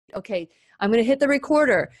Okay, I'm going to hit the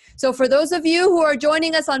recorder. So for those of you who are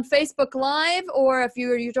joining us on Facebook Live, or if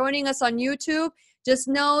you're joining us on YouTube, just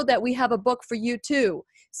know that we have a book for you too.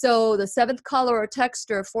 So the seventh caller or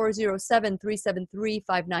texter,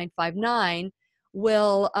 407-373-5959,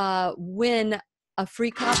 will win a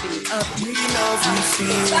free copy of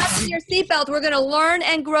Fasten Your Seatbelt. We're going to learn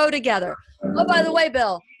and grow together. Oh, by the way,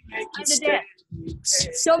 Bill, time to dance.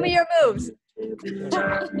 Show me your moves. Let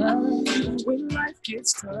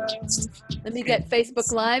me get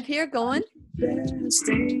Facebook Live here going.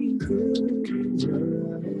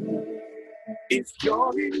 If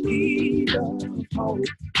you're in need of hope,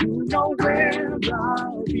 you know where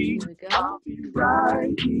I'll be. I'll be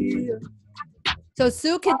right here. So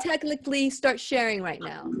Sue can technically start sharing right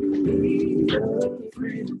now. I'm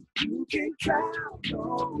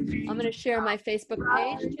going to share my Facebook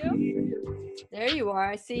page too. There you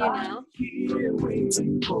are. I see you now.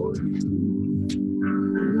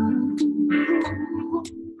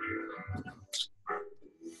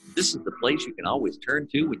 This is the place you can always turn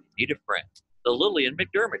to when you need a friend. The Lillian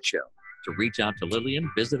McDermott Show. To reach out to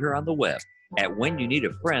Lillian, visit her on the web at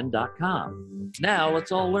whenyouneedafriend.com. Now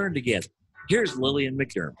let's all learn together. Here's Lillian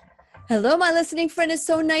McDermott. Hello, my listening friend. It's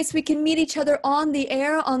so nice we can meet each other on the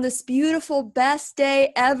air on this beautiful, best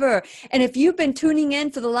day ever. And if you've been tuning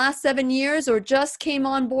in for the last 7 years or just came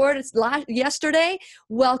on board yesterday,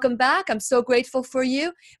 welcome back. I'm so grateful for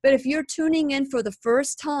you. But if you're tuning in for the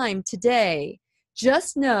first time today,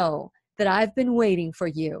 just know that I've been waiting for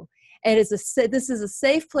you. And this is a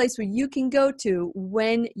safe place where you can go to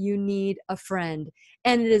when you need a friend.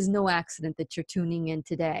 And it is no accident that you're tuning in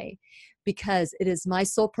today, because it is my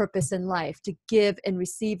sole purpose in life to give and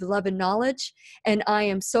receive love and knowledge. And I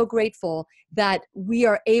am so grateful that we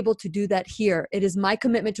are able to do that here. It is my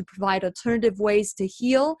commitment to provide alternative ways to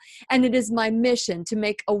heal. And it is my mission to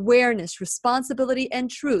make awareness, responsibility, and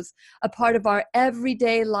truth a part of our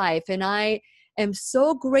everyday life. And I am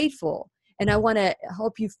so grateful. And I want to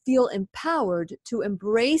help you feel empowered to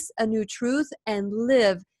embrace a new truth and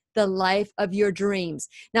live the life of your dreams.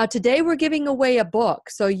 Now, today we're giving away a book.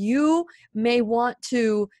 So you may want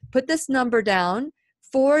to put this number down,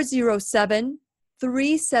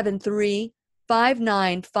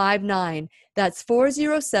 407-373-5959. That's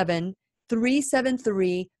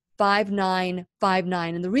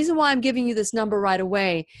 407-373-5959. And the reason why I'm giving you this number right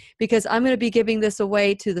away, because I'm going to be giving this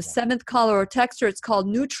away to the seventh caller or texter. It's called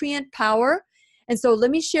Nutrient Power. And so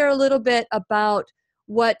let me share a little bit about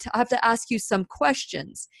I have to ask you some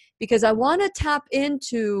questions, because I want to tap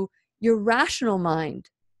into your rational mind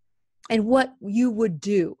and what you would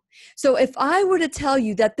do. So if I were to tell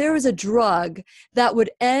you that there is a drug that would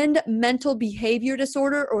end mental behavior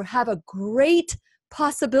disorder, or have a great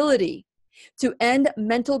possibility to end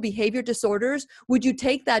mental behavior disorders, would you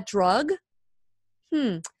take that drug?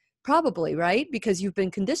 Probably, right? Because you've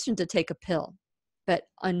been conditioned to take a pill. But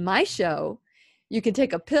on my show, you can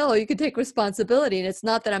take a pill, you can take responsibility. And it's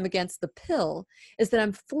not that I'm against the pill, it's that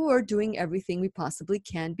I'm for doing everything we possibly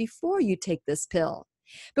can before you take this pill.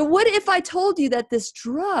 But what if I told you that this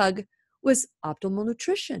drug was optimal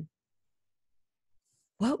nutrition?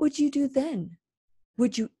 What would you do then?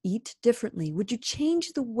 Would you eat differently? Would you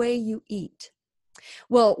change the way you eat?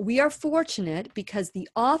 Well, we are fortunate because the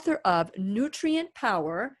author of Nutrient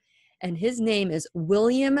Power, and his name is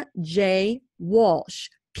William J. Walsh,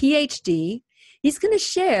 PhD, he's going to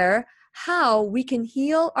share how we can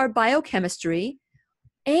heal our biochemistry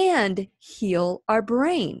and heal our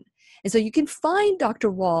brain. And so you can find Dr.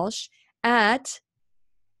 Walsh at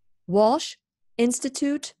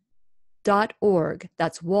walshinstitute.org.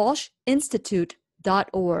 That's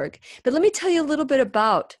walshinstitute.org. But let me tell you a little bit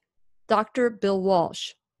about Dr. Bill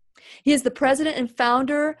Walsh. He is the president and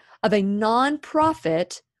founder of a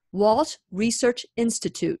nonprofit, Walsh Research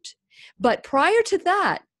Institute. But prior to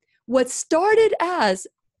that, what started as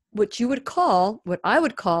what I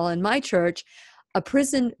would call in my church, a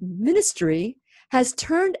prison ministry, has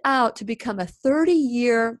turned out to become a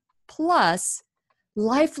 30-year plus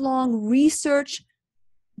lifelong research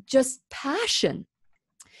just passion.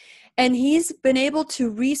 And he's been able to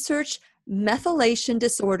research methylation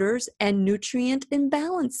disorders and nutrient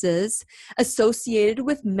imbalances associated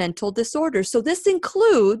with mental disorders. So this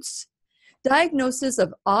includes diagnosis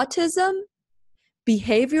of autism,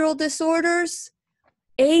 behavioral disorders,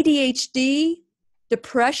 ADHD,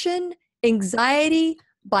 depression, anxiety,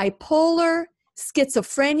 bipolar,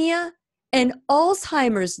 schizophrenia, and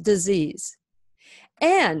Alzheimer's disease.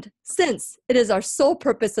 And since it is our sole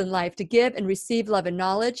purpose in life to give and receive love and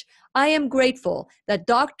knowledge, I am grateful that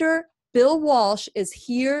Dr. Bill Walsh is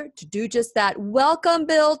here to do just that. Welcome,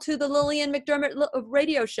 Bill, to the Lillian McDermott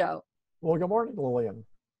radio show. Well, good morning, Lillian.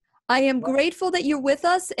 I am grateful that you're with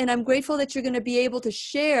us, and I'm grateful that you're going to be able to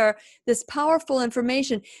share this powerful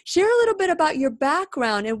information. Share a little bit about your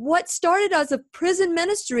background and what started as a prison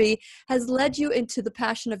ministry has led you into the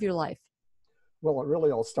passion of your life. Well, it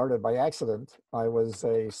really all started by accident. I was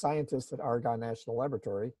a scientist at Argonne National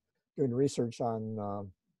Laboratory doing research on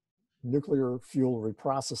nuclear fuel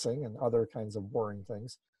reprocessing and other kinds of boring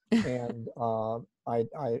things. And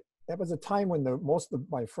that was a time when most of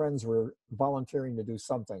my friends were volunteering to do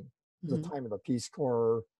something. It was a time of the Peace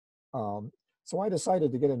Corps. So I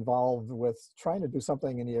decided to get involved with trying to do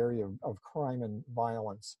something in the area of crime and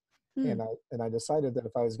violence. And I decided that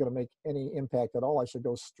if I was going to make any impact at all, I should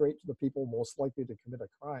go straight to the people most likely to commit a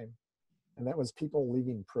crime. And that was people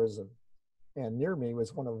leaving prison. And near me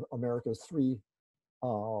was one of America's three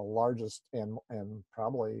largest and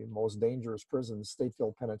probably most dangerous prisons,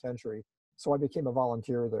 Stateville Penitentiary. So I became a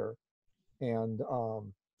volunteer there. And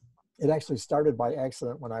it actually started by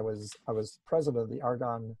accident when I was president of the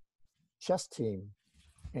Argonne chess team.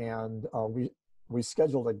 And we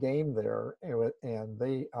scheduled a game there, and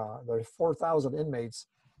the 4,000 inmates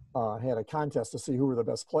had a contest to see who were the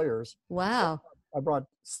best players. Wow. So I brought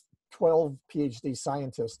 12 PhD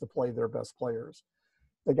scientists to play their best players.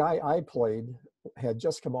 The guy I played had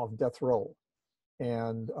just come off death row,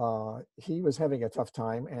 and he was having a tough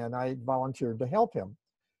time, and I volunteered to help him.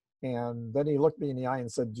 And then he looked me in the eye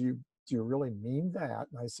and said, do you really mean that?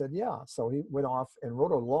 And I said, yeah. So he went off and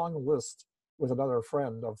wrote a long list with another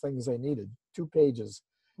friend of things they needed, 2 pages.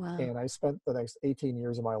 Wow. And I spent the next 18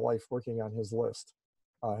 years of my life working on his list,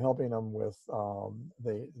 helping them with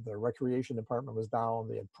the recreation department was down.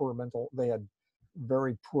 They had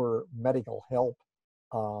very poor medical help.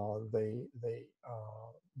 They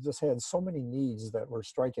just had so many needs that were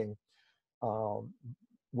striking.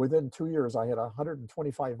 Within 2 years, I had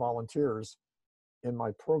 125 volunteers in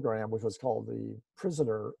my program, which was called the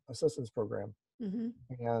Prisoner Assistance Program.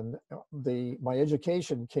 And my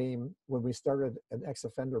education came when we started an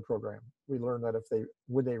ex-offender program. We learned that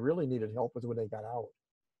when they really needed help was when they got out,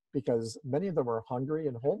 because many of them were hungry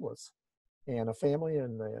and homeless, and a family,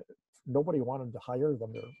 and nobody wanted to hire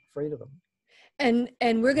them. They're afraid of them.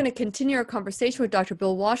 And we're going to continue our conversation with Dr.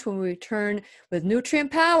 Bill Walsh when we return with Nutrient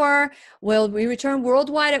Power. We return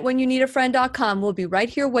worldwide at whenyounneedafriend.com. We'll be right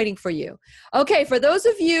here waiting for you. Okay, for those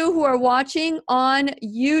of you who are watching on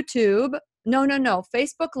YouTube,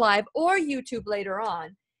 Facebook Live or YouTube later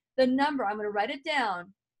on, the number, I'm going to write it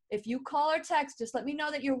down. If you call or text, just let me know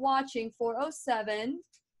that you're watching, 407,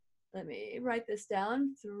 let me write this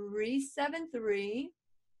down, 373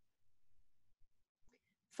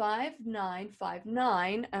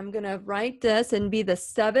 5959. I'm going to write this and be the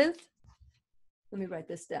 7th. Let me write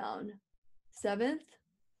this down. 7th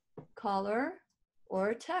caller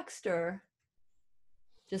or texter.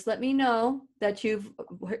 Just let me know that you're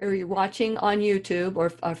watching on YouTube or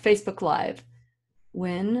Facebook Live.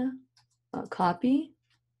 Win a copy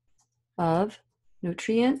of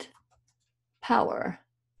Nutrient Power.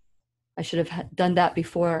 I should have done that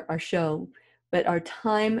before our show, but our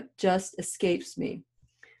time just escapes me.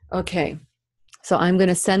 Okay, so I'm going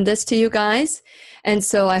to send this to you guys. And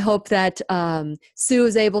so I hope that Sue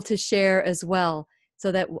is able to share as well,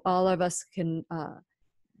 so that all of us can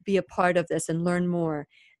be a part of this and learn more.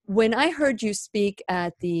 When I heard you speak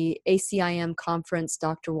at the ACIM conference,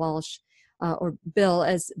 Dr. Walsh, or Bill,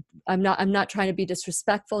 as I'm not trying to be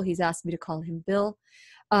disrespectful, he's asked me to call him Bill,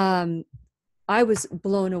 I was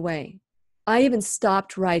blown away. I even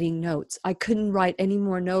stopped writing notes. I couldn't write any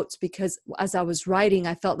more notes because as I was writing,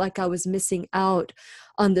 I felt like I was missing out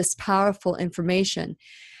on this powerful information.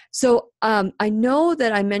 So I know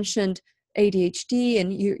that I mentioned ADHD,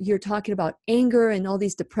 and you're talking about anger and all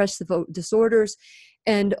these depressive disorders,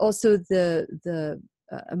 and also the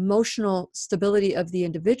emotional stability of the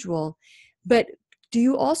individual. But do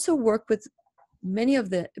you also work with many of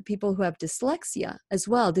the people who have dyslexia as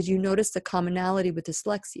well? Did you notice the commonality with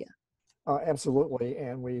dyslexia? Absolutely,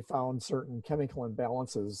 and we found certain chemical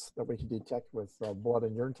imbalances that we can detect with blood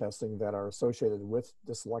and urine testing that are associated with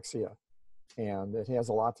dyslexia, and it has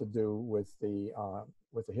a lot to do with the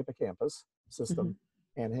hippocampus system,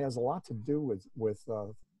 and has a lot to do with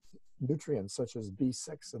nutrients such as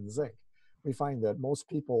B6 and zinc. We find that most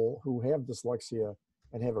people who have dyslexia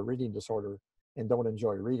and have a reading disorder and don't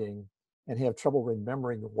enjoy reading and have trouble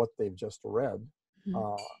remembering what they've just read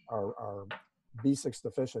are B6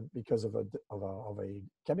 deficient because of a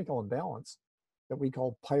chemical imbalance that we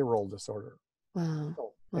call pyrrole disorder. Wow.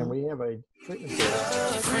 And we have a treatment for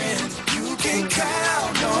that. You can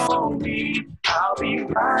count on me. I'll be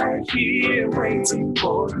right here waiting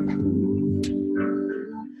for you.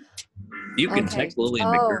 You can text Lillian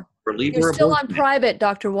McDermott or leave You're her a still on voicemail. private,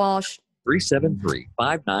 Dr. Walsh.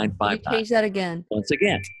 373-5959. You change that again. Once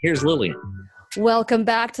again, here's Lillian. Welcome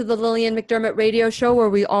back to the Lillian McDermott Radio Show, where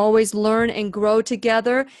we always learn and grow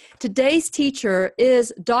together. Today's teacher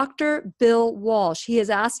is Dr. Bill Walsh. He has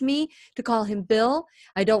asked me to call him Bill.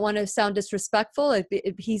 I don't want to sound disrespectful.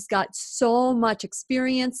 He's got so much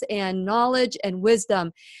experience and knowledge and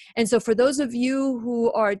wisdom. And so for those of you who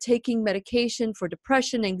are taking medication for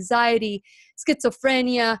depression, anxiety,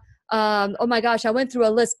 schizophrenia, oh my gosh, I went through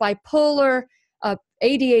a list, bipolar,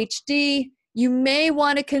 ADHD, you may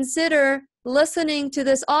want to consider listening to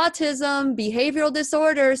this autism, behavioral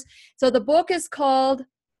disorders. So the book is called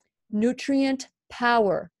Nutrient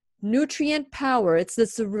Power. Nutrient Power. It's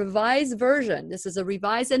this revised version. This is a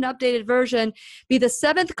revised and updated version. Be the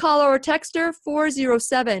 7th caller or texter,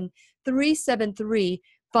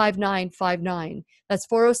 407-373-5959. That's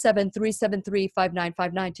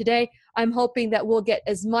 407-373-5959. Today, I'm hoping that we'll get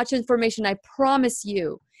as much information. I promise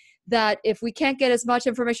you that if we can't get as much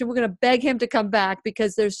information, we're going to beg him to come back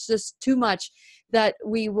because there's just too much that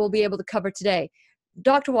we will be able to cover today.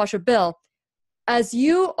 Dr. Walsh, Bill, as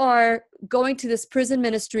you are going to this prison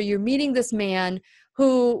ministry, you're meeting this man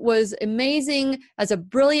who was amazing as a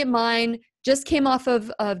brilliant mind, just came off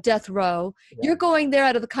of death row. Yeah. You're going there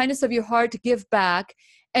out of the kindness of your heart to give back,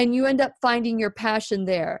 and you end up finding your passion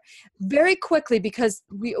there. Very quickly, because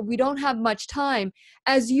we don't have much time,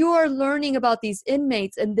 as you are learning about these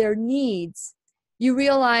inmates and their needs, you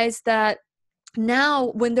realize that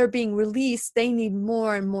now when they're being released, they need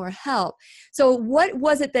more and more help. So what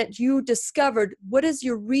was it that you discovered? What has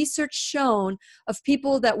your research shown of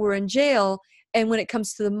people that were in jail, and when it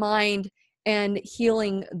comes to the mind and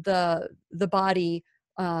healing the body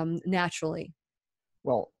naturally?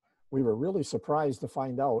 Well, we were really surprised to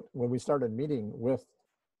find out when we started meeting with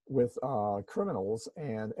criminals,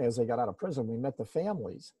 and as they got out of prison, we met the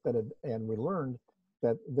families and we learned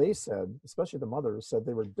that they said, especially the mothers, said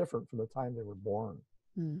they were different from the time they were born.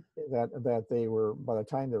 That they were, by the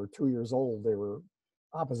time they were 2 years old, they were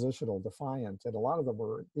oppositional, defiant, and a lot of them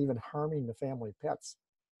were even harming the family pets.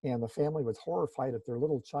 And the family was horrified at their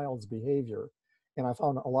little child's behavior. And I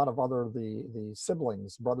found a lot of the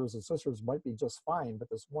siblings, brothers and sisters, might be just fine, but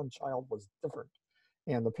this one child was different.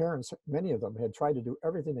 And the parents, many of them, had tried to do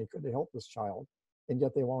everything they could to help this child, and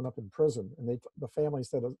yet they wound up in prison. And the family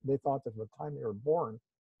said they thought that from the time they were born,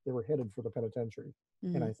 they were headed for the penitentiary.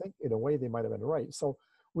 Mm-hmm. And I think in a way they might have been right. So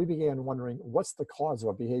we began wondering, what's the cause of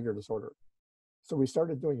a behavior disorder? So we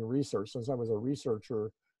started doing research. Since I was a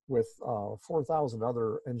researcher with 4,000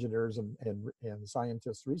 other engineers and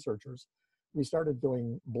scientists, researchers, we started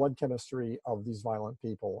doing blood chemistry of these violent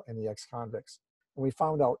people and the ex-convicts. And we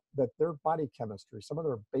found out that their body chemistry, some of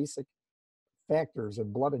their basic factors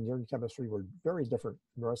in blood and urine chemistry, were very different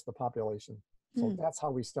from the rest of the population. So that's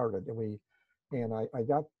how we started. And I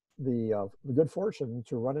got the good fortune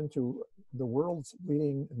to run into the world's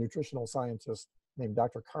leading nutritional scientist named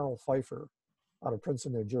Dr. Carl Pfeiffer out of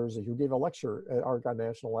Princeton, New Jersey, who gave a lecture at Argonne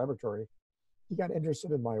National Laboratory. He got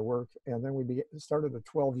interested in my work, and then we started a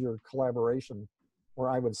 12-year collaboration where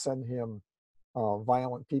I would send him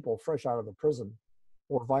violent people fresh out of the prison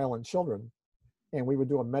or violent children, and we would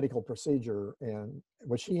do a medical procedure, and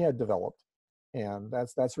which he had developed, and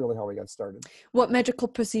that's really how we got started. What medical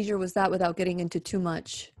procedure was that, without getting into too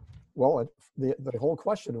much? Well, the whole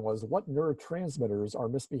question was, what neurotransmitters are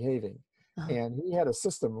misbehaving? Uh-huh. And he had a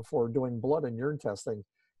system for doing blood and urine testing,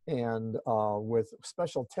 and with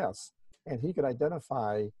special tests, and he could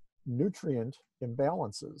identify nutrient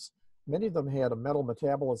imbalances. Many of them had a metal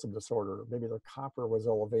metabolism disorder. Maybe their copper was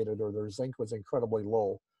elevated, or their zinc was incredibly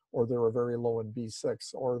low, or they were very low in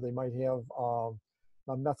B6, or they might have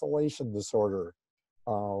a methylation disorder,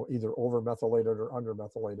 either over-methylated or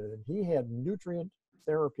under-methylated. And he had nutrient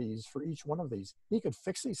therapies for each one of these. He could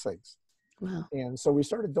fix these things. Wow. And so we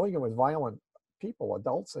started doing it with violent people,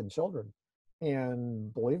 adults and children.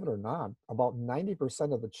 And believe it or not, about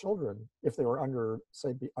 90% of the children, if they were under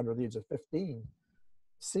the age of 15,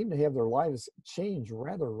 seemed to have their lives change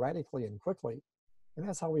rather radically and quickly. And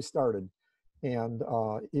that's how we started. And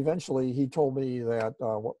eventually he told me that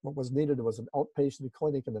what was needed was an outpatient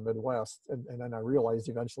clinic in the Midwest. And then I realized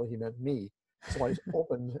eventually he meant me. So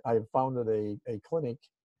I founded a clinic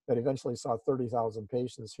that eventually saw 30,000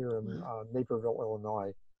 patients here in Naperville,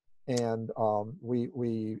 Illinois. And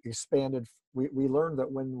we expanded. We learned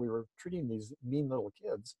that when we were treating these mean little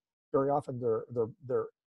kids, very often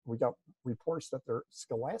we got reports that their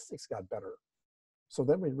scholastics got better. So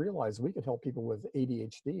then we realized we could help people with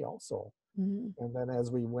ADHD also. Mm-hmm. And then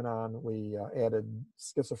as we went on, we added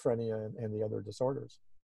schizophrenia and the other disorders.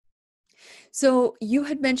 So you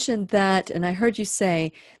had mentioned that, and I heard you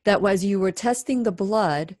say that as you were testing the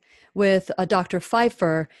blood with Dr.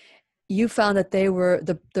 Pfeiffer, you found that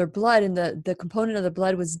their blood and the component of the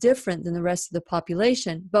blood was different than the rest of the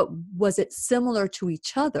population, but was it similar to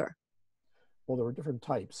each other? Well, there were different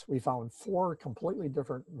types. We found 4 completely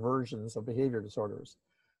different versions of behavior disorders.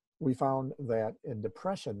 We found that in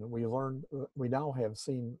depression, we now have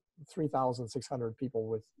seen 3,600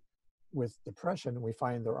 people with depression. We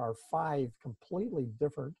find there are 5 completely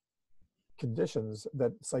different conditions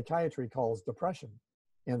that psychiatry calls depression.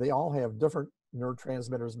 And they all have different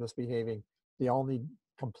neurotransmitters misbehaving. They all need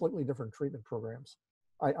completely different treatment programs.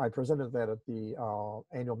 I presented that at the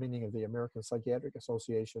annual meeting of the American Psychiatric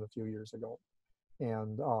Association a few years ago.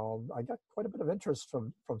 And I got quite a bit of interest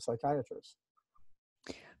from psychiatrists.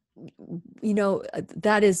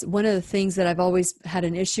 That is one of the things that I've always had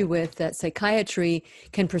an issue with, that psychiatry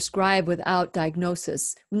can prescribe without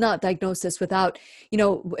diagnosis, not diagnosis without,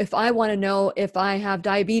 if I want to know if I have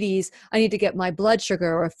diabetes, I need to get my blood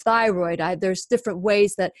sugar or thyroid. There's different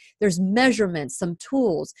ways that there's measurements, some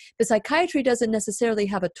tools. The psychiatry doesn't necessarily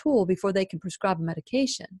have a tool before they can prescribe a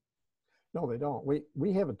medication. No, they don't.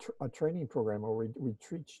 We have a training program where we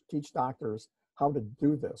teach doctors how to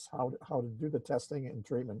do this, how to do the testing and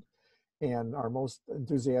treatment. And our most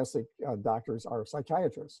enthusiastic doctors are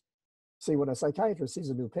psychiatrists. See, when a psychiatrist sees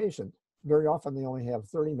a new patient, very often they only have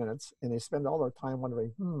 30 minutes and they spend all their time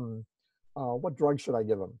wondering, what drug should I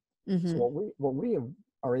give them? Mm-hmm. So what we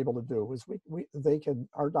are able to do is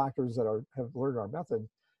our doctors that have learned our method,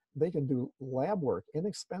 they can do lab work,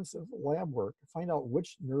 inexpensive lab work, find out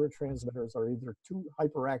which neurotransmitters are either too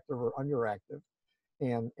hyperactive or underactive.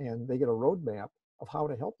 And they get a roadmap of how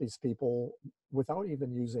to help these people without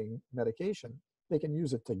even using medication. They can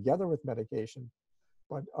use it together with medication,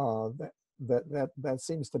 but that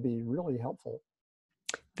seems to be really helpful.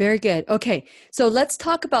 Very good. Okay, so let's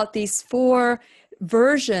talk about these 4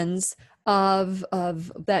 versions of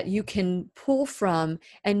that you can pull from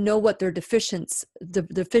and know what their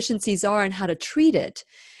deficiencies are and how to treat it.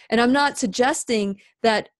 And I'm not suggesting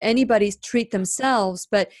that anybody treat themselves,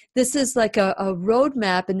 but this is like a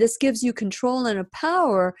roadmap, and this gives you control and a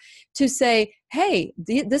power to say, hey,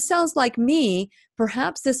 this sounds like me.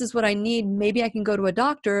 Perhaps this is what I need. Maybe I can go to a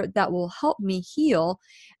doctor that will help me heal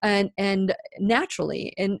and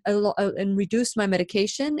naturally and reduce my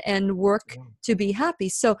medication and work to be happy.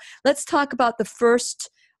 So let's talk about the first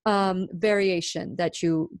variation that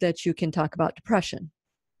you can talk about, depression.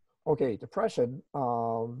 Okay, depression.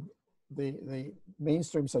 The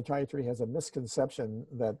mainstream psychiatry has a misconception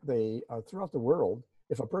that throughout the world,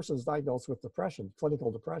 if a person is diagnosed with depression,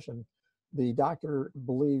 clinical depression, the doctor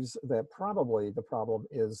believes that probably the problem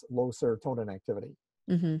is low serotonin activity.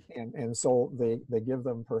 Mm-hmm. And so they give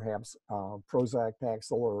them perhaps Prozac,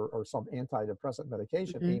 Paxil, or some antidepressant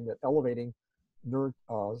medication Mm-hmm. aimed at elevating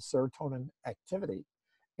serotonin activity.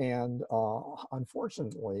 And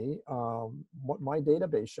unfortunately, what my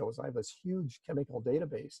database shows, I have this huge chemical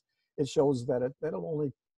database, it shows that that'll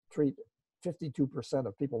only treat 52%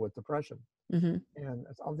 of people with depression. Mm-hmm. And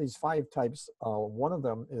of these 5 types, one of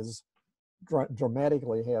them is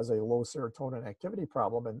dramatically has a low serotonin activity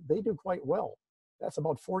problem, and they do quite well. That's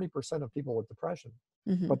about 40% of people with depression.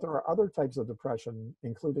 Mm-hmm. But there are other types of depression,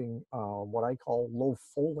 including what I call low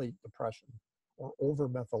folate depression or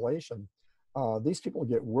overmethylation. These people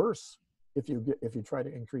get worse if you try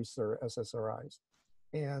to increase their SSRIs.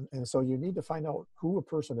 And so you need to find out who a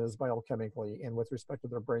person is biochemically and with respect to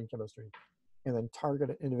their brain chemistry, and then target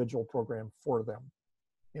an individual program for them.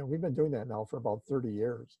 We've been doing that now for about 30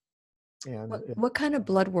 years. And what kind of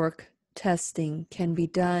blood work testing can be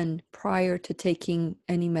done prior to taking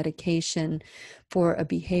any medication for a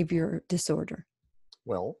behavior disorder?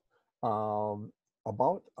 Well, I'd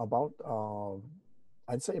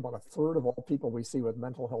say about a third of all people we see with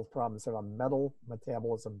mental health problems have a metal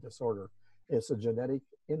metabolism disorder. It's a genetic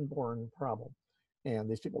inborn problem, and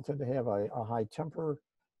these people tend to have a high temper.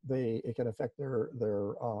 It can affect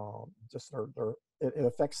it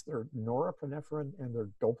affects their norepinephrine and their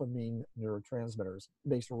dopamine neurotransmitters. It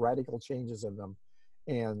makes radical changes in them,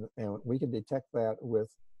 and we can detect that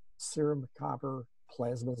with serum copper,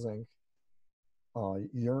 plasma zinc,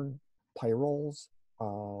 urine pyroles.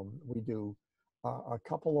 We do a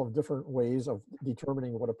couple of different ways of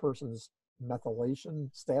determining what a person's methylation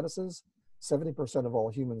status is. 70% of all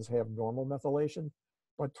humans have normal methylation,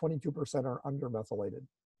 but 22% are undermethylated.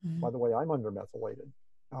 Mm-hmm. By the way, I'm undermethylated.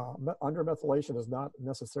 Undermethylation is not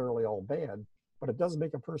necessarily all bad, but it does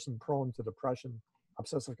make a person prone to depression,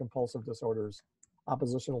 obsessive compulsive disorders,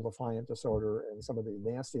 oppositional defiant disorder, and some of the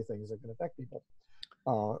nasty things that can affect people.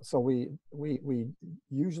 So we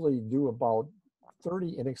usually do about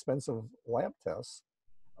 30 inexpensive lab tests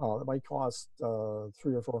that might cost $300 or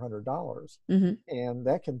 $400, Hmm. and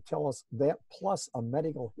that can tell us that plus a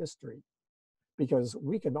medical history, because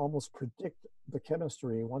we can almost predict the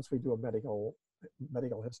chemistry once we do a medical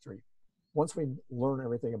history. Once we learn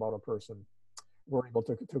everything about a person, we're able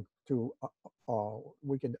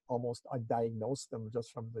we can almost diagnose them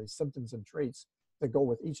just from the symptoms and traits that go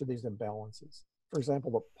with each of these imbalances. For example,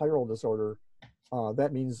 the pyrrole disorder,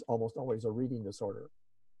 that means almost always a reading disorder.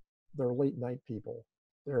 They're late night people.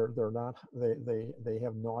 They're not they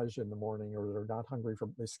have nausea in the morning, or they're not hungry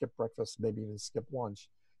they skip breakfast, maybe even skip lunch,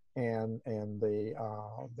 and they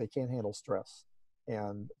can't handle stress.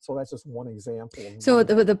 And so that's just one example of So one.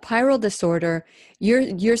 the pyrrole disorder,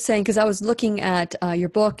 you're saying, because I was looking at your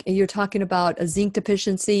book, you're talking about a zinc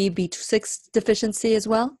deficiency, B6 deficiency as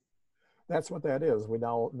well? That's what that is. We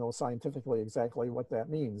now know scientifically exactly what that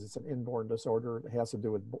means. It's an inborn disorder. It has to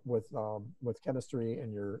do with chemistry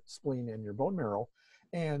in your spleen and your bone marrow,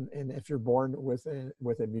 and if you're born with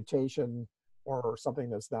a mutation or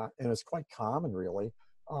something that's not, and it's quite common really.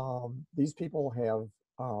 These people have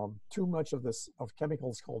too much of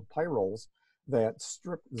chemicals called pyrroles that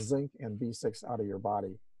strip zinc and B6 out of your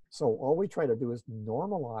body. So all we try to do is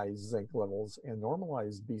normalize zinc levels and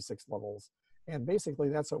normalize B6 levels, and basically,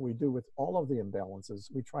 that's what we do with all of the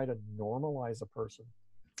imbalances. We try to normalize a person.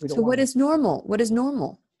 We don't So want what to. is normal? What is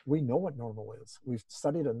normal? We know what normal is. We've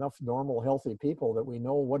studied enough normal, healthy people that we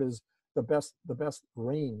know what is the best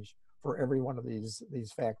range for every one of these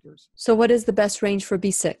factors. So what is the best range for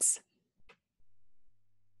B6?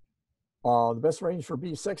 The best range for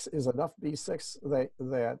B6 is enough B6 that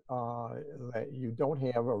you don't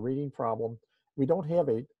have a reading problem. We don't have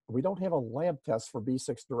a lab test for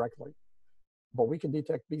B6 directly, but we can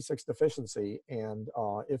detect B6 deficiency, and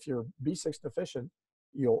if you're B6 deficient,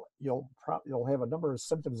 you'll have a number of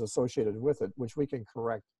symptoms associated with it, which we can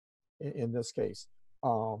correct in this case.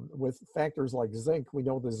 With factors like zinc, we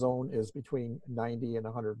know the zone is between 90 and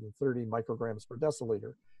 130 micrograms per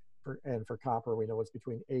deciliter, and for copper, we know it's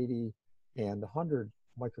between 80 and 100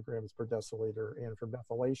 micrograms per deciliter, and for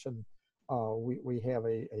methylation, we have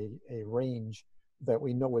a range that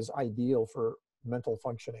we know is ideal for mental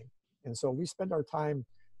functioning. And so we spend our time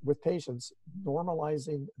with patients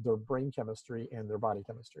normalizing their brain chemistry and their body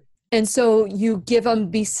chemistry. And so you give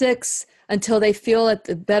them B6 until they feel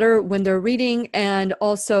it better when they're reading. And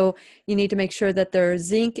also you need to make sure that their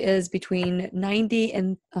zinc is between 90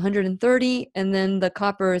 and 130. And then the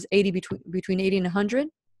copper is 80, between 80 and 100.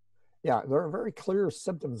 Yeah, there are very clear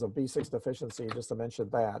symptoms of B6 deficiency, just to mention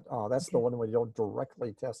that. That's the one we don't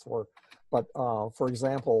directly test for. But for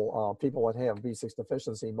example, people that have B6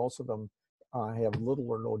 deficiency, most of them have little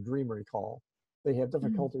or no dream recall. They have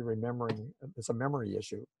difficulty remembering. It's a memory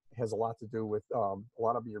issue. It has a lot to do with a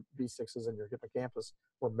lot of your B6s in your hippocampus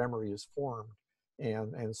where memory is formed.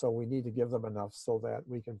 And so we need to give them enough so that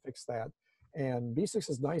we can fix that. And B6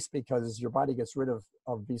 is nice because your body gets rid of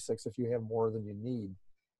B6 if you have more than you need.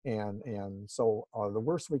 And so the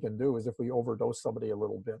worst we can do is if we overdose somebody a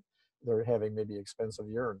little bit, they're having maybe expensive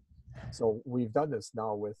urine. So we've done this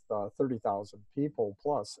now with 30,000 people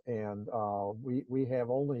plus, and we have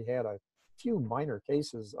only had a few minor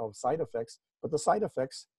cases of side effects, but the side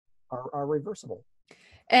effects are reversible.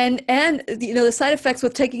 And the side effects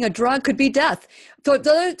with taking a drug could be death. For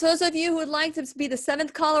those of you who would like to be the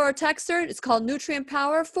 7th caller or texter, it's called Nutrient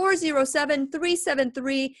Power,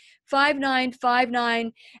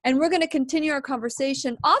 407-373-5959. And we're going to continue our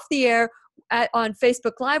conversation off the air on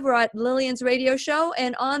Facebook Live. We're at Lillian's radio show,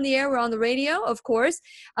 and on the air, we're on the radio, of course.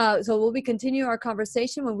 So we'll be continuing our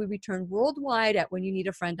conversation when we return worldwide at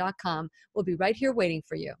whenyounneedafriend.com. We'll be right here waiting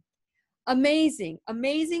for you. Amazing,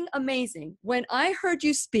 amazing, amazing. When I heard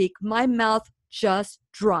you speak, my mouth just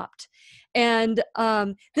dropped. And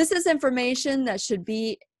this is information that should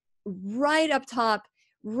be right up top,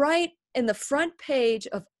 right in the front page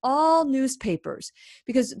of all newspapers,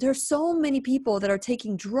 because there's so many people that are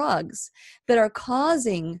taking drugs that are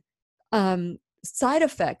causing side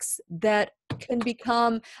effects that can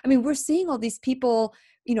become, we're seeing all these people,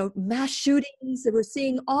 mass shootings, and we're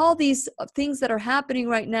seeing all these things that are happening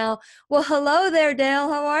right now. Well, hello there, Dale.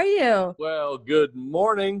 How are you? Well, good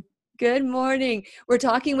morning. Good morning. We're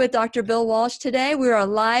talking with Dr. Bill Walsh today. We are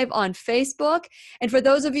live on Facebook. And for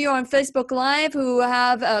those of you on Facebook Live who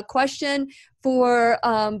have a question for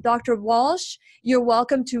Dr. Walsh, you're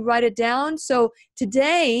welcome to write it down. So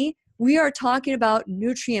today we are talking about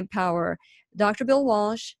nutrient power. Dr. Bill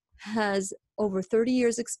Walsh has over 30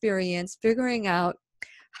 years experience figuring out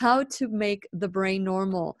how to make the brain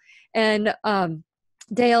normal. And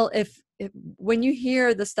Dale, if when you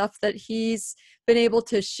hear the stuff that he's been able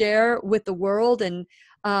to share with the world, and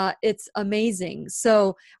it's amazing.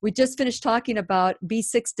 So we just finished talking about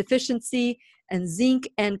B6 deficiency and zinc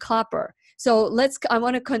and copper. So I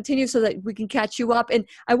want to continue so that we can catch you up. And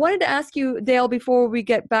I wanted to ask you, Dale, before we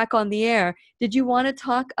get back on the air, did you want to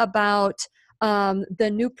talk about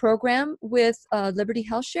the new program with Liberty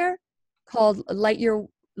Health Share called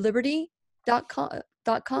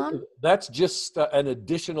lightyearliberty.com? That's just an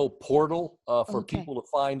additional portal for Okay. people to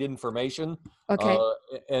find information. Okay.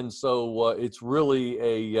 And so it's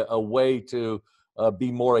really a way to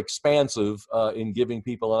be more expansive in giving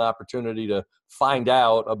people an opportunity to find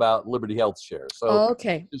out about Liberty Health Share. So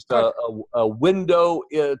Okay. just a window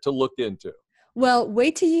to look into. Well,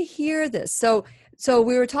 wait till you hear this. So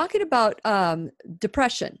we were talking about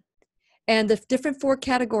depression and the different 4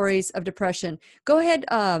 categories of depression. Go ahead,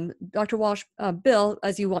 Dr. Walsh, Bill,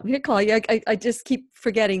 as you want me to call you. I just keep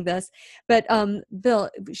forgetting this. But Bill,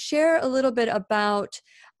 share a little bit about,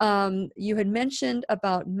 you had mentioned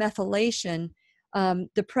about methylation.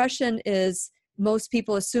 Depression is, most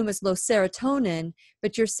people assume is low serotonin,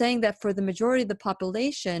 but you're saying that for the majority of the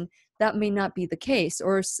population, that may not be the case,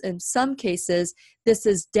 or in some cases, this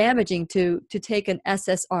is damaging to take an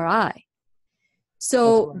SSRI.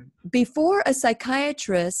 So right. before a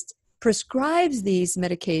psychiatrist prescribes these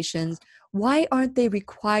medications, why aren't they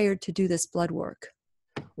required to do this blood work?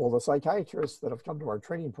 Well, the psychiatrists that have come to our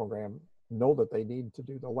training program know that they need to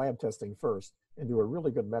do the lab testing first and do a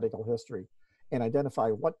really good medical history and identify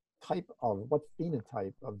what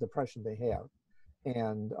phenotype of depression they have.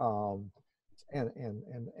 And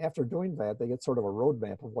after doing that, they get sort of a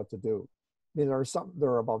roadmap of what to do. I mean, there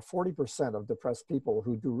are about 40% of depressed people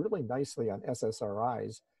who do really nicely on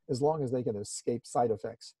SSRIs as long as they can escape side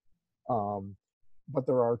effects. But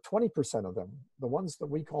there are 20% of them, the ones that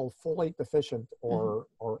we call folate deficient or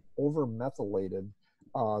over methylated,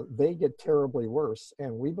 they get terribly worse.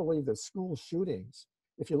 And we believe that school shootings,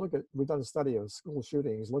 if you look at, we've done a study of school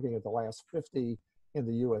shootings looking at the last 50 in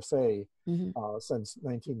the USA since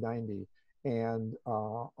 1990. And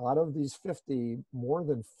out of these 50, more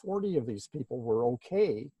than 40 of these people were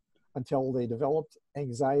okay until they developed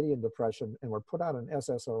anxiety and depression and were put on an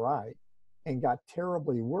SSRI and got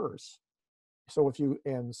terribly worse. So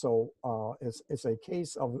it's a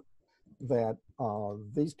case of that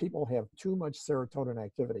these people have too much serotonin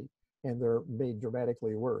activity and they're made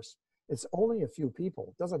dramatically worse. It's only a few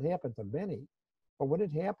people. It doesn't happen to many, but when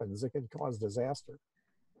it happens, it can cause disaster.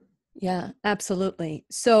 Yeah, absolutely.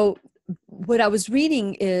 So what I was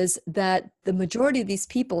reading is that the majority of these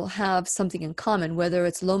people have something in common, whether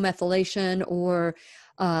it's low methylation or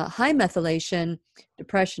high methylation,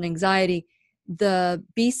 depression, anxiety, the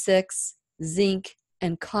B6, zinc,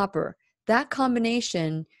 and copper. That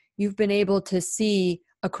combination you've been able to see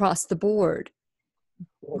across the board,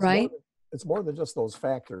 Well, right? It's more than just those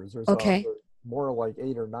factors. There's more like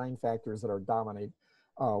 8 or 9 factors that are dominate.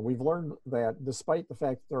 We've learned that despite the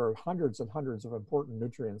fact there are hundreds and hundreds of important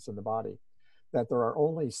nutrients in the body, that there are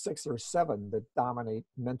only 6 or 7 that dominate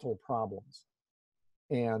mental problems.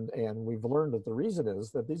 And we've learned that the reason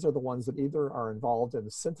is that these are the ones that either are involved in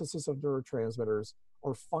the synthesis of neurotransmitters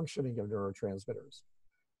or functioning of neurotransmitters.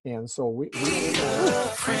 And so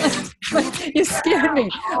you scared me.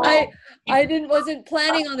 I wasn't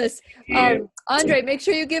planning on this. Andre, make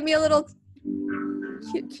sure you give me a little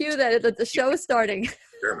cue that the show is starting.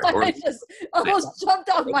 I just almost jumped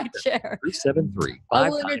off my chair. 373. I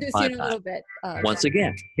will introduce you in a little bit. Once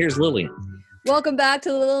again, here's Lillian. Welcome back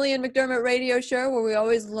to the Lillian McDermott Radio Show, where we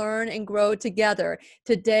always learn and grow together.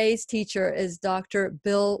 Today's teacher is Dr.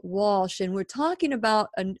 Bill Walsh, and we're talking about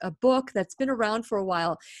a book that's been around for a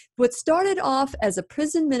while. What started off as a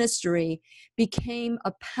prison ministry became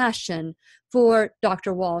a passion for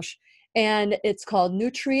Dr. Walsh, and it's called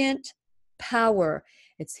Nutrient Power.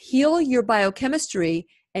 It's heal your biochemistry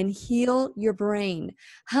and heal your brain.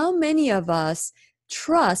 How many of us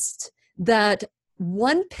trust that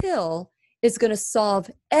one pill is going to solve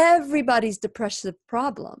everybody's depressive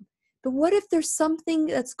problem? But what if there's something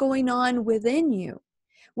that's going on within you?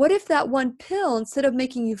 What if that one pill, instead of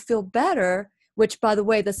making you feel better, which, by the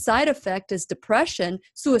way, the side effect is depression,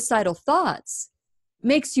 suicidal thoughts,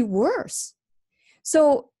 makes you worse?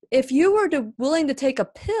 So if you were willing to take a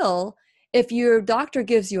pill, if your doctor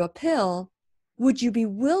gives you a pill, would you be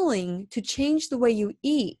willing to change the way you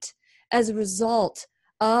eat as a result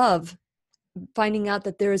of finding out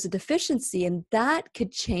that there is a deficiency, and that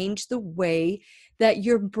could change the way that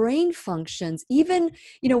your brain functions. Even,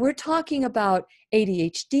 we're talking about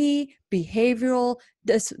ADHD, behavioral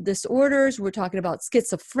disorders. We're talking about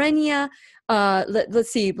schizophrenia.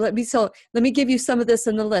 Let's see. Let me give you some of this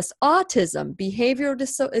in the list: autism, behavioral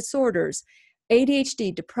disorders,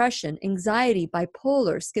 ADHD, depression, anxiety,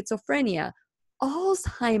 bipolar, schizophrenia,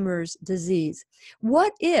 Alzheimer's disease.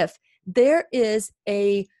 What if there is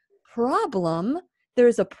a problem?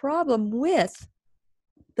 There's a problem with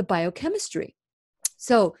the biochemistry.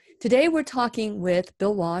 So today we're talking with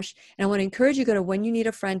Bill Walsh, and I want to encourage you to go to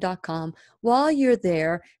whenyounneedafriend.com. While you're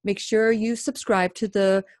there, make sure you subscribe to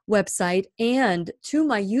the website and to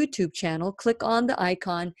my YouTube channel. Click on the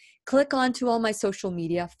icon, click on to all my social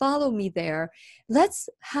media, follow me there. Let's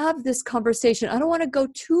have this conversation. I don't want to go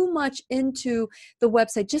too much into the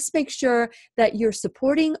website. Just make sure that you're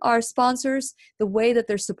supporting our sponsors the way that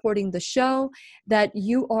they're supporting the show, that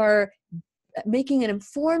you are making an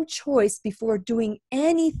informed choice before doing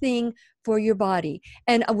anything for your body.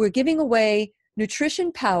 And we're giving away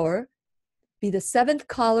Nutrition Power. Be the seventh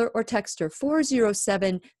caller or texter,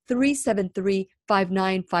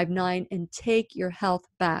 407-373-5959, and take your health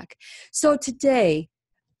back. So today,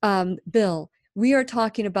 Bill, we are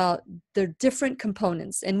talking about the different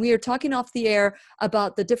components, and we are talking off the air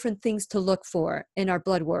about the different things to look for in our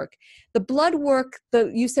blood work. The blood work,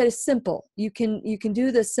 you said, is simple. You can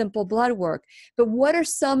do the simple blood work, but what are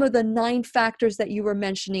some of the 9 factors that you were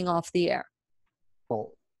mentioning off the air?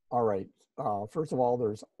 Well, all right. First of all,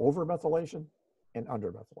 there's overmethylation and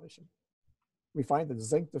undermethylation. We find that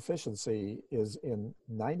zinc deficiency is in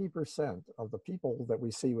 90% of the people that we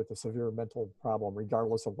see with a severe mental problem,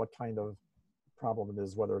 regardless of what kind of problem it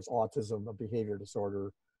is, whether it's autism, a behavior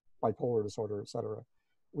disorder, bipolar disorder, etc.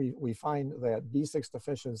 We find that B6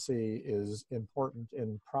 deficiency is important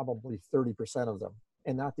in probably 30% of them,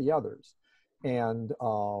 and not the others. And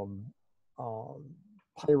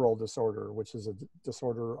pyrrole disorder, which is a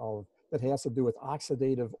disorder that has to do with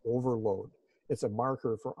oxidative overload. It's a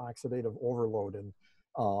marker for oxidative overload. And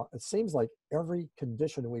it seems like every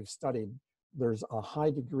condition we've studied, there's a high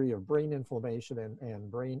degree of brain inflammation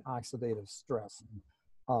and brain oxidative stress.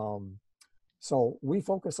 So we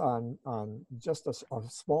focus on just a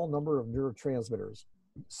small number of neurotransmitters: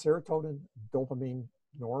 serotonin, dopamine,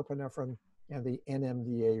 norepinephrine, and the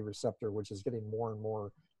NMDA receptor, which is getting more and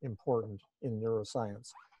more important in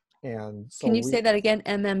neuroscience. And so can you say that again?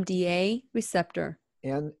 NMDA receptor.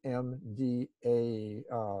 NMDA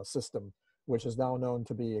system, which is now known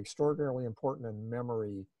to be extraordinarily important in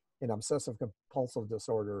memory, in obsessive compulsive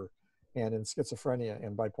disorder, and in schizophrenia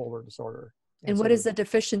and bipolar disorder. And what is the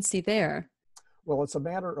deficiency there? Well, it's a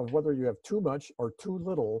matter of whether you have too much or too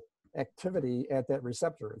little activity at that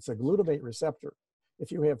receptor. It's a glutamate receptor.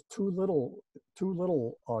 If you have too little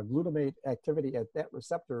glutamate activity at that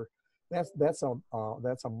receptor, that's a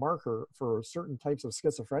marker for certain types of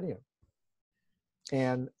schizophrenia.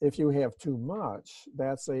 And if you have too much,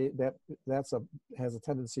 has a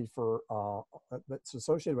tendency for that's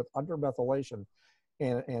associated with undermethylation,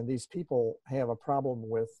 and these people have a problem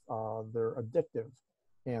with they're addictive,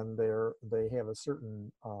 and they have a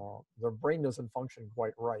certain their brain doesn't function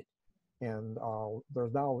quite right. And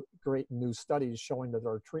there's now great new studies showing that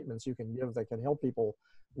there are treatments you can give that can help people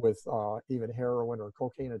with even heroin or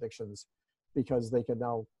cocaine addictions, because they can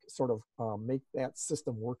now sort of make that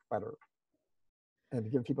system work better and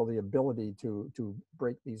give people the ability to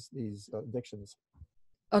break these addictions.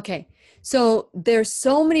 Okay, so there's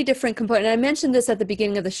so many different components. And I mentioned this at the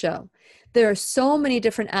beginning of the show. There are so many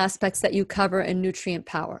different aspects that you cover in Nutrient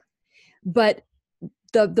Power. But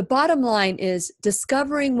the bottom line is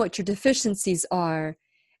discovering what your deficiencies are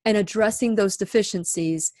and addressing those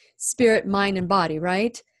deficiencies, spirit, mind, and body,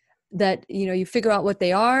 right? That, you figure out what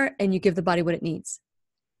they are and you give the body what it needs.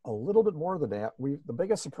 A little bit more than that. The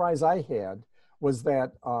biggest surprise I had was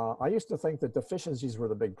that I used to think that deficiencies were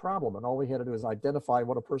the big problem, and all we had to do is identify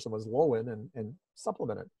what a person was low in and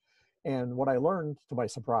supplement it. And what I learned, to my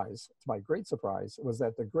great surprise, was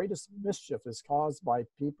that the greatest mischief is caused by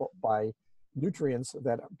nutrients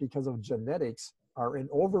that, because of genetics, are in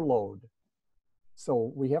overload.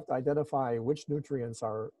 So we have to identify which nutrients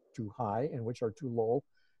are too high and which are too low,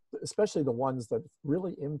 especially the ones that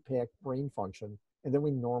really impact brain function, and then we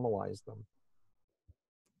normalize them.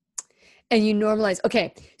 And you normalize.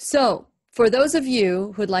 Okay, so for those of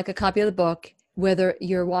you who'd like a copy of the book, whether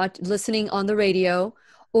you're listening on the radio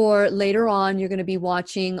or later on you're going to be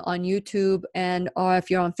watching on YouTube, or if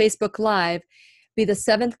you're on Facebook Live, be the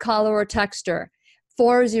 7th caller or texter,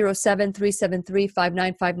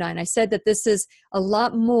 407-373-5959. I said that this is a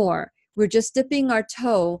lot more. We're just dipping our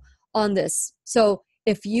toe on this. So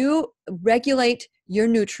if you regulate your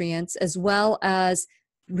nutrients as well as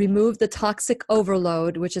remove the toxic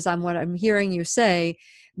overload, which is what I'm hearing you say,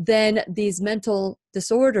 then these mental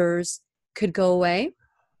disorders could go away?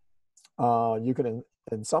 You can,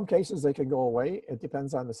 in some cases, they can go away. It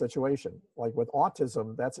depends on the situation. Like with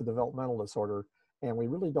autism, that's a developmental disorder, and we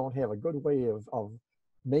really don't have a good way of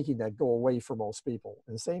making that go away for most people.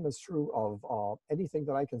 And the same is true of anything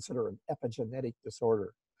that I consider an epigenetic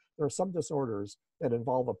disorder. There are some disorders that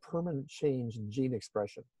involve a permanent change in gene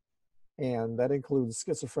expression, and that includes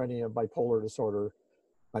schizophrenia, bipolar disorder,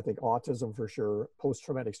 I think autism for sure,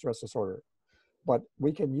 post-traumatic stress disorder. But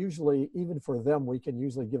we can usually, even for them, we can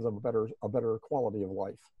usually give them a better quality of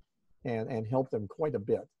life and help them quite a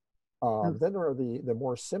bit. Then there are the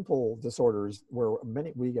more simple disorders where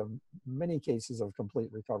we have many cases of complete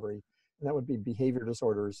recovery, and that would be behavior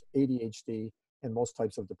disorders, ADHD, and most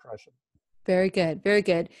types of depression. Very good. Very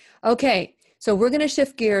good. Okay. So we're going to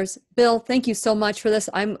shift gears. Bill, thank you so much for this.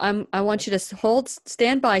 I want you to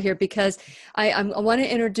stand by here because I want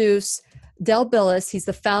to introduce Del Billis. He's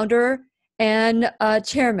the founder and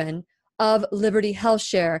chairman of Liberty Health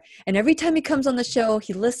Share. And every time he comes on the show,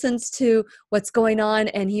 he listens to what's going on,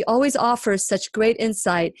 and he always offers such great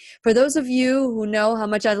insight. For those of you who know how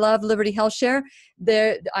much I love Liberty Health Share,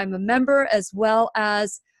 I'm a member as well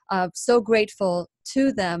as so grateful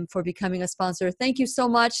to them for becoming a sponsor. Thank you so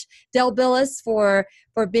much, Del Billis, for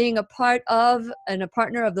being a part of and a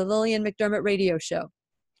partner of the Lillian McDermott radio show.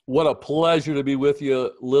 What a pleasure to be with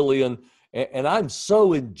you, Lillian. And I'm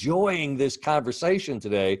so enjoying this conversation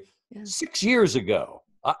today. Yeah. 6 years ago,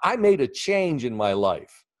 I made a change in my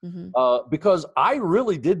life because I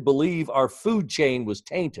really did believe our food chain was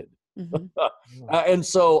tainted. And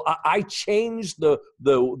so I changed the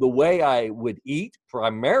way I would eat,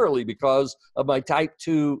 primarily because of my type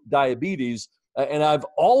 2 diabetes. And I've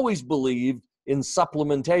always believed in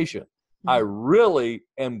supplementation. I really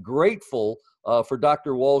am grateful for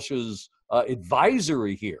Dr. Walsh's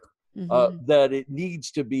advisory here. That it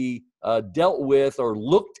needs to be dealt with or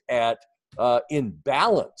looked at in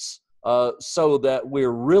balance so that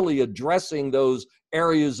we're really addressing those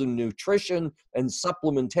areas of nutrition and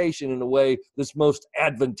supplementation in a way that's most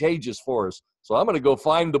advantageous for us. So I'm going to go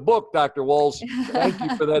find the book, Dr. Walsh. Thank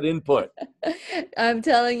you for that input. I'm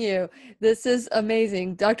telling you, this is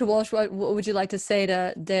amazing. Dr. Walsh, what would you like to say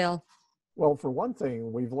to Dale? Well, for one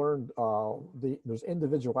thing, we've learned there's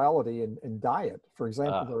individuality in diet. For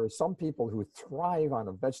example, there are some people who thrive on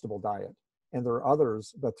a vegetable diet, and there are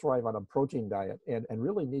others that thrive on a protein diet and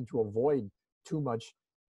really need to avoid too much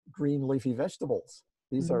green leafy vegetables.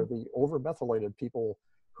 These are the overmethylated people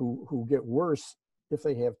who get worse if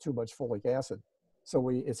they have too much folic acid. So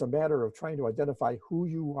it's a matter of trying to identify who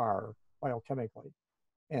you are biochemically,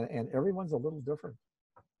 and everyone's a little different.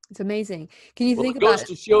 It's amazing. Can you think about it? It goes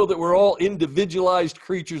to show that we're all individualized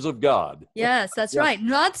creatures of God. Yes, that's right.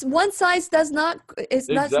 Not one size does not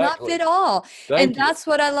fit all. And that's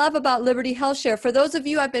what I love about Liberty Health Share. For those of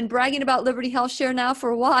you, I've been bragging about Liberty Health Share now for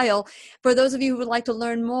a while. For those of you who would like to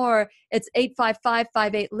learn more, it's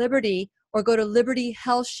 855-58-LIBERTY, or go to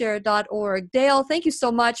libertyhealthshare.org. Dale, thank you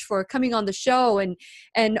so much for coming on the show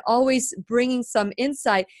and always bringing some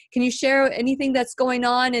insight. Can you share anything that's going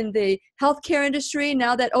on in the healthcare industry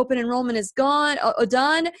now that open enrollment is done,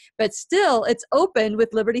 but still it's open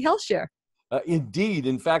with Liberty Health Share? Indeed.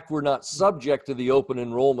 In fact, we're not subject to the open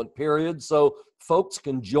enrollment period, so folks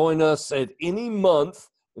can join us at any month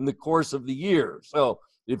in the course of the year. So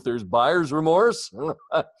if there's buyer's remorse,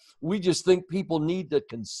 we just think people need to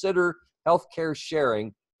consider healthcare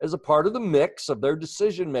sharing as a part of the mix of their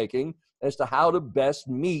decision-making as to how to best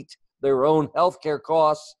meet their own healthcare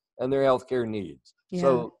costs and their healthcare needs. Yeah.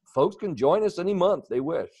 So folks can join us any month they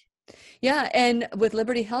wish. Yeah, and with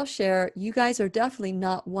Liberty Health Share, you guys are definitely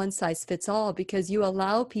not one size fits all because you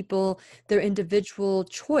allow people their individual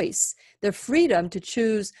choice, their freedom to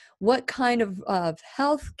choose what kind of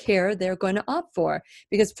health care they're going to opt for.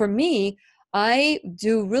 Because for me, I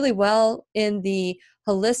do really well in the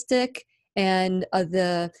holistic and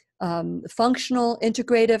the functional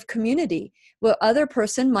integrative community. Well, other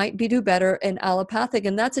person might do better in allopathic,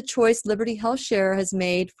 and that's a choice Liberty Health Share has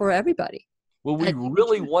made for everybody. Well, we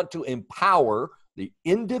really want to empower the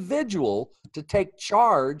individual to take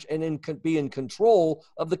charge and be in control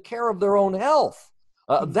of the care of their own health.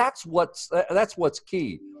 That's what's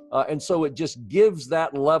key, and so it just gives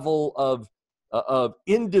that level of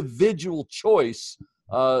individual choice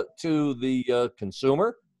to the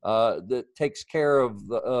consumer that takes care of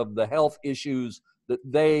the health issues that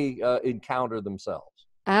they encounter themselves.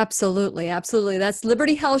 Absolutely, absolutely. That's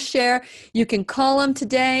Liberty Health Share. You can call them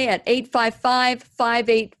today at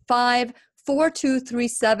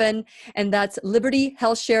 855-585-4237, and that's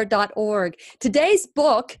libertyhealthshare.org. Today's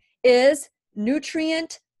book is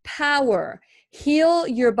Nutrient Power. Heal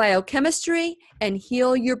your biochemistry and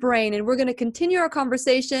heal your brain. And we're going to continue our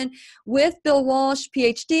conversation with Bill Walsh,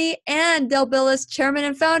 PhD, and Del Billis, chairman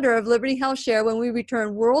and founder of Liberty Health Share, when we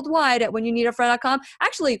return worldwide at whenyouneedafriend.com.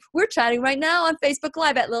 Actually, we're chatting right now on Facebook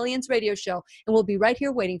Live at Lillian's radio show, and we'll be right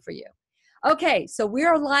here waiting for you. Okay, so we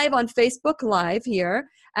are live on Facebook Live here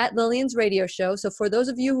at Lillian's radio show. So for those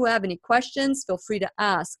of you who have any questions, feel free to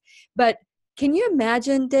ask. But can you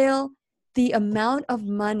imagine, Dale, the amount of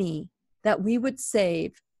money that we would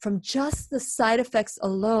save from just the side effects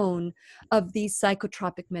alone of these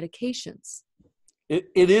psychotropic medications? It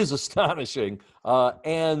is astonishing,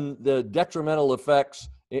 and the detrimental effects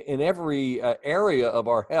in every area of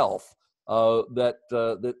our health,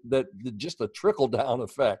 that just a trickle down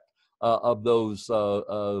effect of those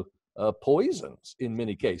poisons in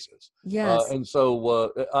many cases. Yes. And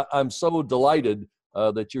so I'm so delighted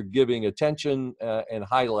that you're giving attention and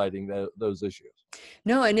highlighting those issues.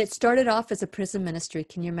 No, and it started off as a prison ministry.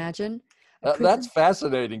 Can you imagine? That's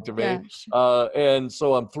fascinating to me. Yeah. And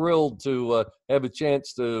so I'm thrilled to have a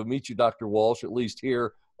chance to meet you, Dr. Walsh, at least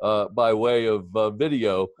here by way of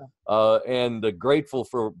video, and grateful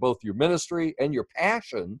for both your ministry and your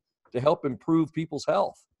passion to help improve people's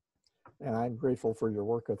health. And I'm grateful for your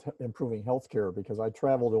work with improving healthcare, because I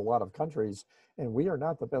travel to a lot of countries, and we are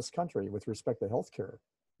not the best country with respect to healthcare,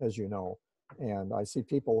 as you know. And I see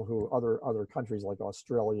people who other countries like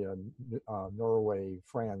Australia, Norway,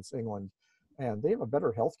 France, England, and they have a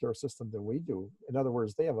better healthcare system than we do. In other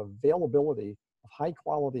words, they have availability of high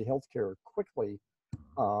quality healthcare quickly,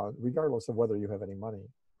 regardless of whether you have any money,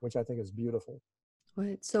 which I think is beautiful. Well,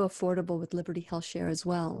 it's so affordable with Liberty Health Share as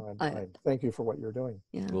well. I thank you for what you're doing.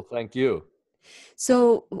 Yeah. Well, thank you.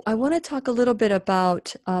 So I want to talk a little bit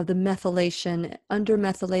about the methylation,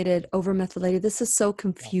 undermethylated, overmethylated. This is so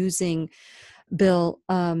confusing, Bill.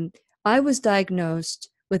 I was diagnosed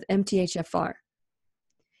with MTHFR,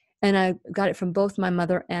 and I got it from both my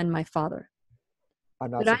mother and my father.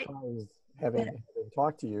 I'm not surprised, having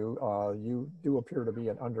talked to you, you do appear to be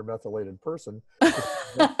an undermethylated person.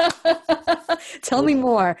 Tell me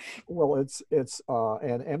more. Well, it's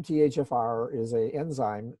an MTHFR is a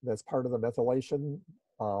enzyme that's part of the methylation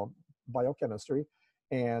biochemistry,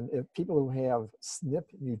 and if people who have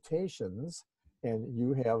SNP mutations, and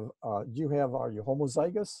are you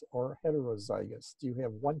homozygous or heterozygous? Do you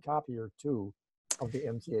have one copy or two of the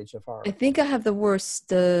MTHFR? I think I have the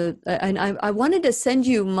worst. And I wanted to send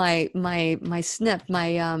you my SNP,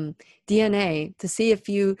 my DNA, to see if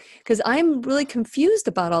you, because I'm really confused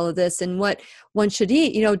about all of this and what one should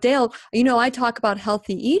eat. You know, Dale, I talk about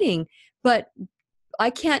healthy eating, but I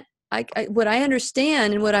can't. What I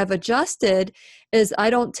understand and what I've adjusted is I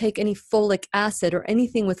don't take any folic acid or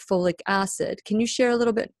anything with folic acid. Can you share a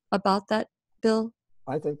little bit about that, Bill?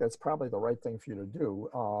 I think that's probably the right thing for you to do.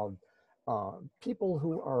 People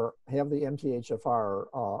who have the MTHFR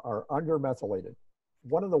are undermethylated.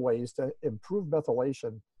 One of the ways to improve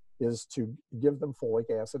methylation is to give them folic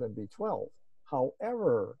acid and B12.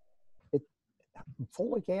 However,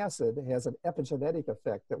 folic acid has an epigenetic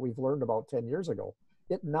effect that we've learned about 10 years ago.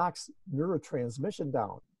 It knocks neurotransmission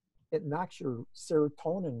down. It knocks your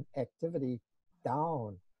serotonin activity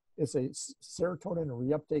down. It's a serotonin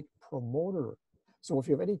reuptake promoter. So if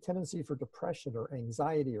you have any tendency for depression or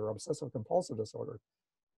anxiety or obsessive compulsive disorder,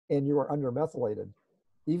 and you are undermethylated,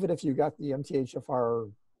 even if you got the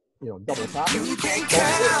MTHFR, double copy.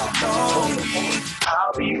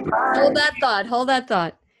 Hold that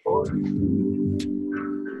thought.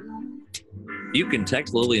 You can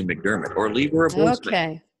text Lillian McDermott or leave her a voicemail.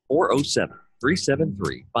 Okay.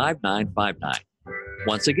 407-373-5959.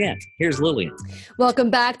 Once again, here's Lillian. Welcome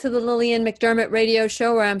back to the Lillian McDermott radio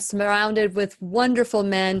show, where I'm surrounded with wonderful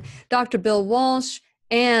men, Dr. Bill Walsh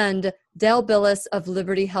and Dale Billis of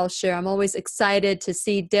Liberty Health Share. I'm always excited to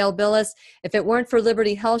see Dale Billis. If it weren't for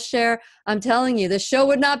Liberty Health Share, I'm telling you, the show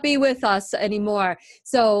would not be with us anymore.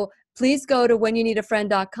 So please go to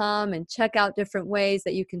whenyouneedafriend.com and check out different ways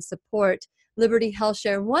that you can support Liberty Health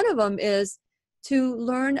Share. One of them is to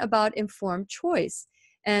learn about informed choice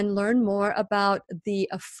and learn more about the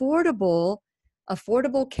Affordable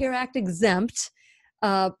Care Act exempt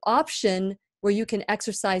option where you can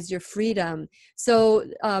exercise your freedom. So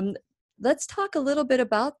let's talk a little bit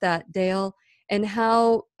about that, Dale, and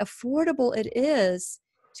how affordable it is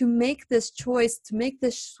to make this choice, to make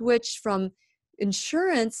this switch from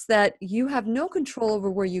insurance that you have no control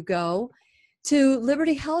over where you go, to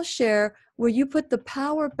Liberty Health Share, where you put the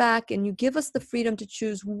power back and you give us the freedom to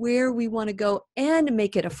choose where we want to go and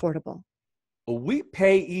make it affordable. We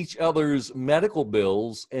pay each other's medical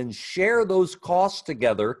bills and share those costs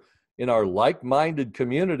together in our like-minded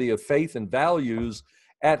community of faith and values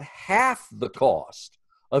at half the cost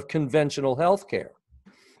of conventional health care.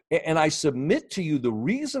 And I submit to you the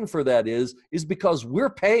reason for that is because we're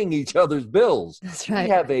paying each other's bills. That's right. We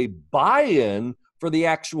have a buy-in for the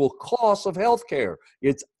actual cost of health care.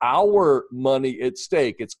 It's our money at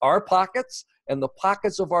stake. It's our pockets and the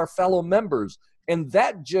pockets of our fellow members. And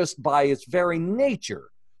that just by its very nature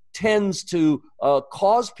tends to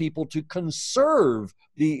cause people to conserve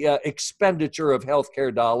the expenditure of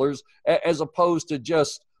healthcare dollars as opposed to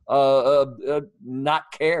just not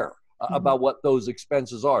care about what those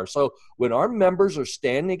expenses are. So when our members are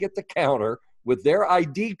standing at the counter with their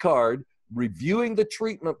ID card, reviewing the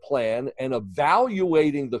treatment plan and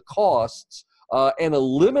evaluating the costs and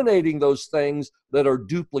eliminating those things that are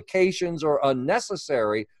duplications or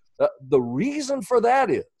unnecessary, the reason for that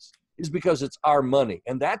is because it's our money.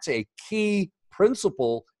 And that's a key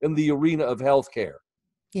principle in the arena of healthcare.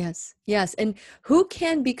 Yes, yes. And who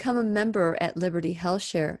can become a member at Liberty Health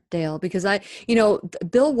Share, Dale? Because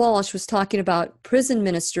Bill Walsh was talking about prison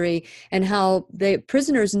ministry and how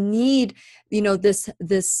prisoners need, this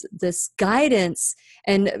guidance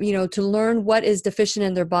and, to learn what is deficient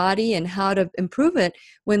in their body and how to improve it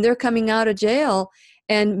when they're coming out of jail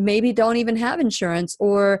and maybe don't even have insurance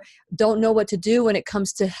or don't know what to do when it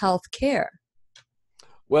comes to health care.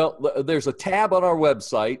 Well, there's a tab on our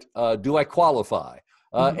website, Do I Qualify?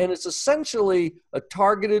 And it's essentially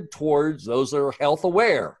targeted towards those that are health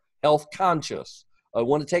aware, health conscious,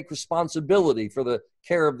 want to take responsibility for the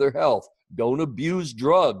care of their health, don't abuse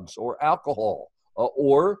drugs or alcohol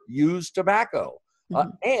or use tobacco,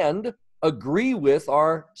 and agree with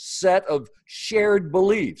our set of shared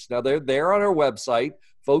beliefs. Now, they're there on our website.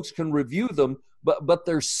 Folks can review them, but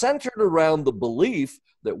they're centered around the belief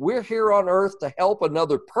that we're here on earth to help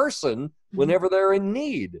another person whenever they're in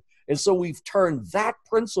need. And so we've turned that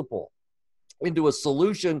principle into a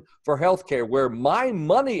solution for healthcare where my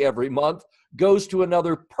money every month goes to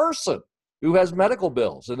another person who has medical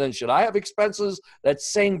bills. And then should I have expenses, that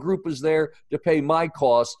same group is there to pay my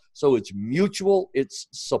costs. So it's mutual, it's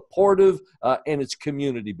supportive, and it's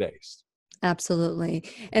community-based. Absolutely.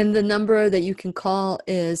 And the number that you can call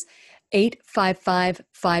is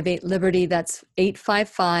 855-58-LIBERTY. That's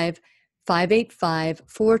 855-585-4237.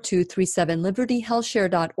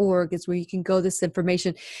 libertyhealthshare.org is where you can go this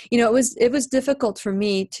information. It was difficult for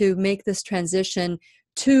me to make this transition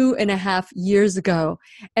 2.5 years ago,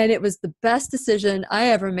 and it was the best decision I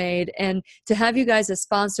ever made. And to have you guys as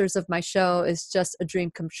sponsors of my show is just a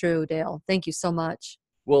dream come true, Dale. Thank you so much.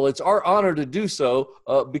 Well, it's our honor to do so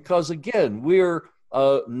because, again, we're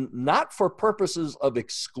not for purposes of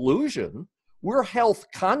exclusion. We're health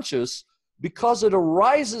conscious because it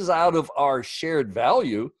arises out of our shared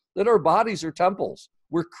value that our bodies are temples.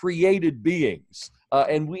 We're created beings,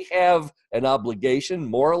 and we have an obligation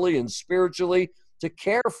morally and spiritually to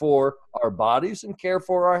care for our bodies and care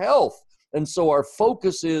for our health. And so our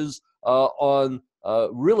focus is on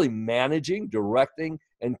really managing, directing,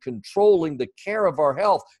 and controlling the care of our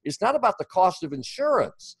health. It's not about the cost of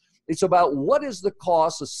insurance. It's about what is the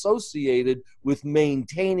cost associated with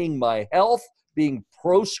maintaining my health, being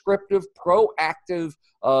proscriptive, proactive,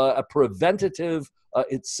 preventative,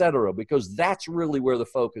 etc., because that's really where the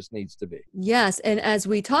focus needs to be. Yes, and as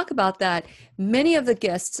we talk about that, many of the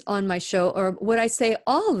guests on my show, or what I say,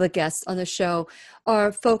 all of the guests on the show,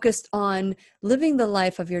 are focused on living the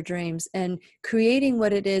life of your dreams and creating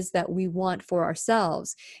what it is that we want for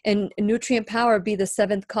ourselves. And Nutrient Power, be the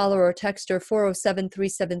seventh caller or texter,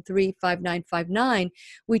 407-373-5959.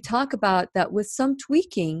 We talk about that with some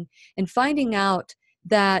tweaking and finding out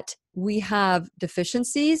that we have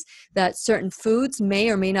deficiencies, that certain foods may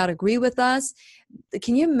or may not agree with us.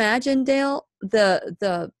 Can you imagine, Dale,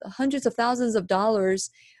 the hundreds of thousands of dollars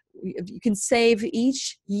you can save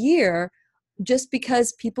each year just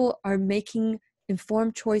because people are making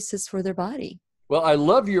informed choices for their body? Well, I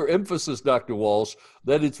love your emphasis, Dr. Walsh,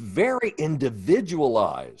 that it's very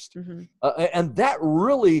individualized. And that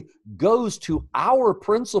really goes to our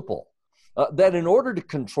principle that in order to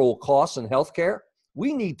control costs in healthcare,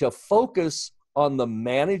 we need to focus on the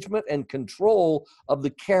management and control of the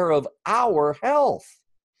care of our health.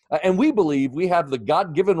 And we believe we have the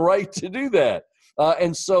God-given right to do that.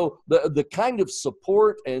 And so the kind of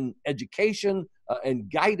support and education and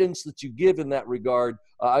guidance that you give in that regard,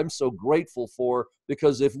 I'm so grateful for,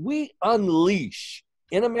 because if we unleash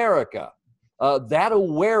in America that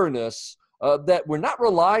awareness that we're not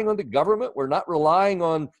relying on the government. We're not relying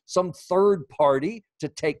on some third party to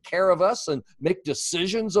take care of us and make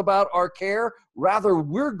decisions about our care. Rather,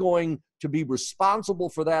 we're going to be responsible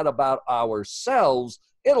for that about ourselves.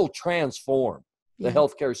 It'll transform the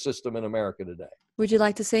healthcare system in America today. Would you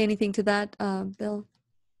like to say anything to that, Bill?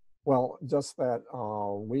 Well, just that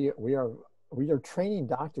we are training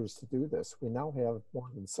doctors to do this. We now have more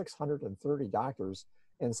than 630 doctors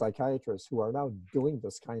and psychiatrists who are now doing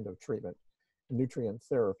this kind of treatment, nutrient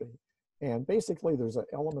therapy. And basically, there's an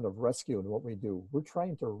element of rescue in what we do. We're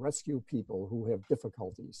trying to rescue people who have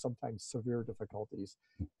difficulties, sometimes severe difficulties.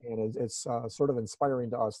 And it's sort of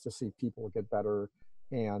inspiring to us to see people get better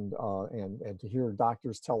and to hear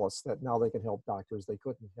doctors tell us that now they can help doctors they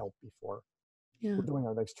couldn't help before. Yeah. We're doing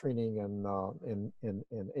our next training in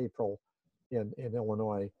April in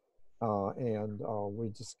Illinois.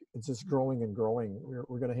 It's just growing and growing.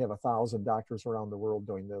 We're going to have 1,000 doctors around the world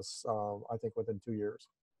doing this, I think within 2 years.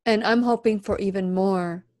 And I'm hoping for even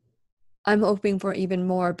more.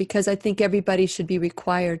 Because I think everybody should be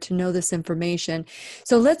required to know this information.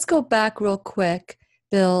 So let's go back real quick,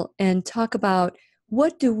 Bill, and talk about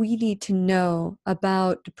what do we need to know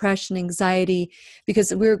about depression, anxiety,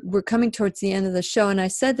 because we're coming towards the end of the show. And I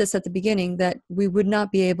said this at the beginning that we would not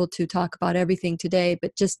be able to talk about everything today,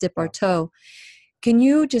 but just dip our toe. Can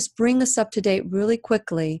you just bring us up to date really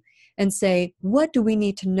quickly and say, what do we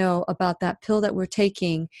need to know about that pill that we're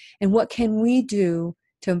taking? And what can we do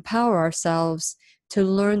to empower ourselves to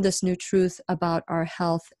learn this new truth about our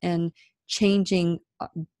health and changing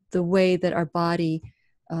the way that our body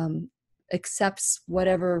accepts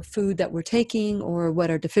whatever food that we're taking or what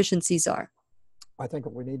our deficiencies are? I think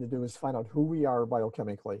what we need to do is find out who we are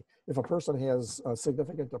biochemically. If a person has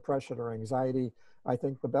significant depression or anxiety, I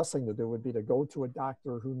think the best thing to do would be to go to a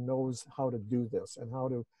doctor who knows how to do this and how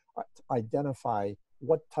to identify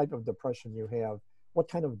what type of depression you have, what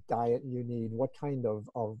kind of diet you need, what kind of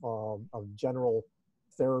general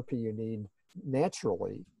therapy you need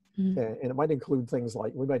naturally. Mm-hmm. And it might include things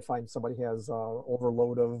like, we might find somebody has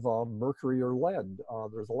overload of mercury or lead.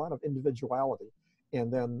 There's a lot of individuality.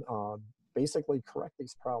 And then basically correct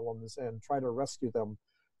these problems and try to rescue them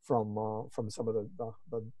from some of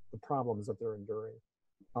the problems that they're enduring.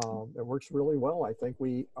 It works really well. I think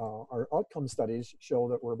our outcome studies show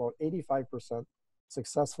that we're about 85%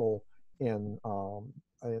 successful in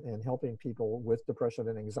helping people with depression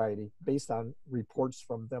and anxiety based on reports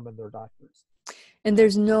from them and their doctors. And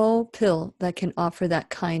there's no pill that can offer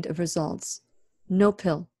that kind of results. No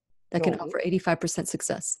pill that can offer 85%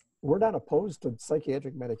 success. We're not opposed to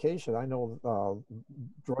psychiatric medication. I know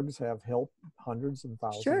drugs have helped hundreds and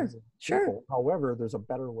thousands of people. However, there's a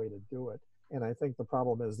better way to do it. And I think the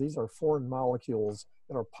problem is these are foreign molecules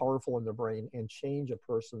that are powerful in the brain and change a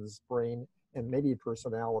person's brain and maybe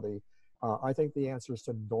personality. I think the answer is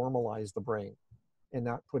to normalize the brain and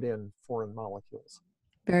not put in foreign molecules.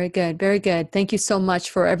 Very good. Very good. Thank you so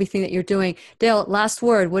much for everything that you're doing. Dale, last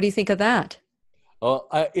word. What do you think of that?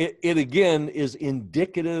 It again is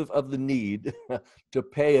indicative of the need to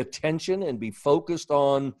pay attention and be focused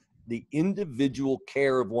on the individual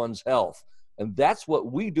care of one's health. And that's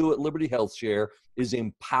what we do at Liberty Health Share, is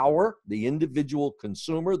empower the individual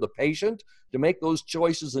consumer, the patient, to make those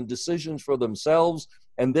choices and decisions for themselves.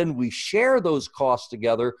 And then we share those costs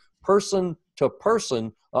together, person to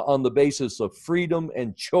person, on the basis of freedom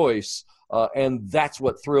and choice. And that's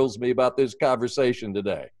what thrills me about this conversation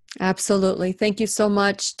today. Absolutely. Thank you so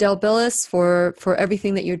much, Del Billis, for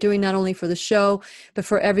everything that you're doing, not only for the show, but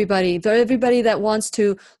for everybody that wants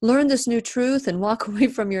to learn this new truth and walk away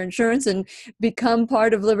from your insurance and become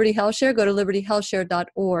part of Liberty Health Share. Go to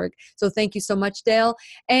libertyhealthshare.org. So thank you so much, Dale.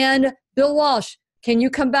 And Bill Walsh, can you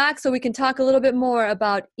come back so we can talk a little bit more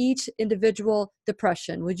about each individual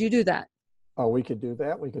depression? Would you do that? We could do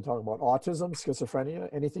that. We could talk about autism, schizophrenia,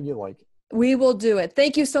 anything you like. We will do it.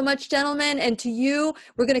 Thank you so much, gentlemen. And to you,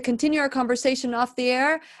 we're going to continue our conversation off the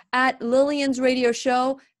air at Lillian's Radio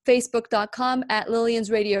Show, facebook.com at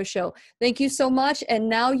Lillian's Radio Show. Thank you so much. And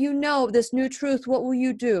now you know this new truth. What will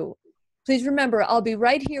you do? Please remember, I'll be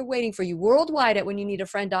right here waiting for you worldwide at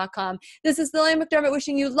whenyouneedafriend.com. This is Lillian McDermott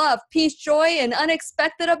wishing you love, peace, joy, and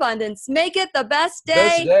unexpected abundance. Make it the best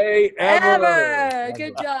day ever.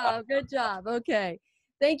 Good job. Good job. Okay.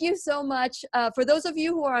 Thank you so much. For those of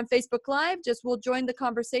you who are on Facebook Live, we'll join the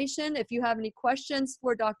conversation. If you have any questions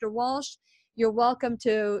for Dr. Walsh, you're welcome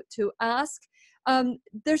to ask.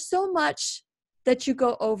 There's so much that you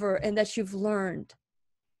go over and that you've learned.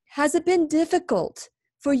 Has it been difficult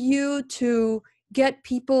for you to get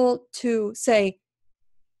people to say,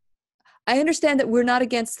 I understand that we're not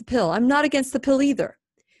against the pill. I'm not against the pill either.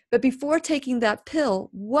 But before taking that pill,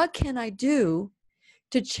 what can I do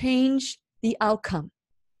to change the outcome?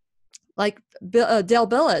 Like Del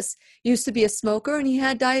Billis used to be a smoker and he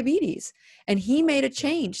had diabetes, and he made a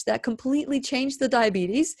change that completely changed the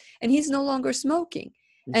diabetes, and he's no longer smoking.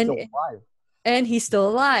 He's and still alive. and he's still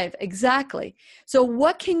alive. Exactly. So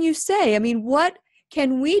what can you say? I mean, what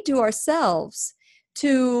can we do ourselves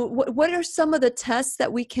to, what are some of the tests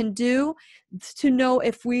that we can do to know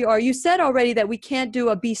if we are, you said already that we can't do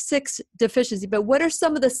a B6 deficiency, but what are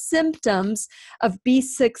some of the symptoms of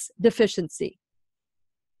B6 deficiency?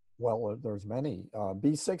 Well, there's many.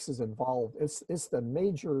 B6 is involved. It's the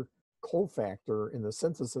major cofactor in the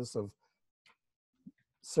synthesis of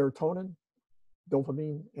serotonin,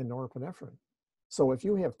 dopamine, and norepinephrine. So if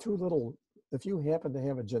you have if you happen to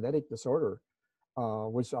have a genetic disorder,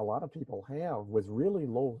 which a lot of people have with really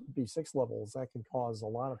low B6 levels, that can cause a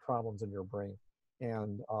lot of problems in your brain.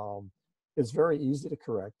 And it's very easy to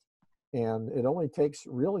correct. And it only takes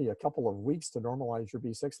really a couple of weeks to normalize your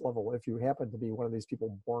B6 level if you happen to be one of these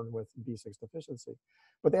people born with B6 deficiency.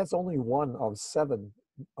 But that's only one of 7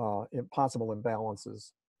 possible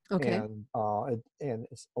imbalances. Okay. And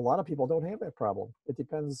a lot of people don't have that problem. It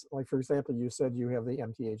depends. Like, for example, you said you have the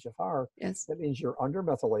MTHFR. Yes. That means you're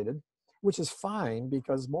undermethylated, which is fine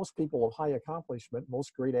because most people of high accomplishment,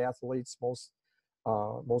 most great athletes, most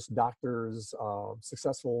doctors,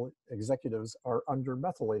 successful executives are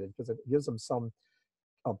undermethylated because it gives them some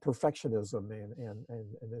perfectionism and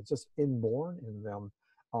it's just inborn in them.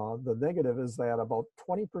 The negative is that about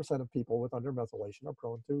 20% of people with undermethylation are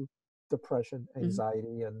prone to depression,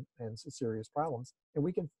 anxiety, and serious problems. And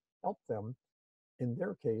we can help them in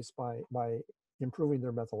their case by improving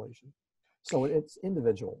their methylation. So it's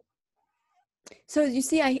individual. So you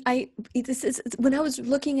see, this is, when I was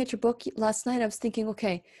looking at your book last night, I was thinking,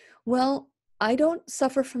 okay, well, I don't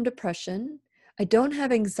suffer from depression. I don't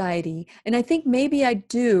have anxiety. And I think maybe I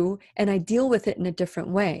do, and I deal with it in a different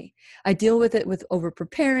way. I deal with it with over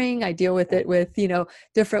preparing. I deal with it with,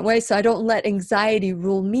 different ways. So I don't let anxiety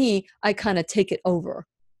rule me. I kind of take it over.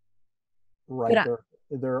 Right.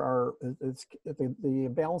 The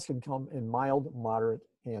imbalance can come in mild, moderate,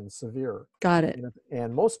 and severe. Got it.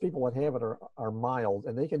 And most people that have it are mild,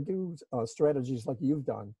 and they can do strategies like you've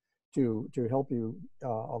done to help you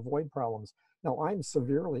avoid problems. Now, I'm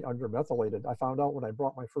severely undermethylated. I found out when I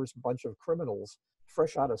brought my first bunch of criminals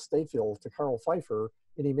fresh out of Stateville to Carl Pfeiffer,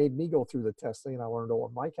 and he made me go through the testing, and I learned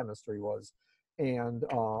what my chemistry was. And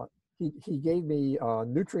he gave me a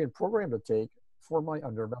nutrient program to take for my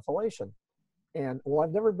undermethylation. And well,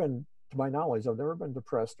 to my knowledge, I've never been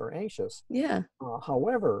depressed or anxious. Yeah.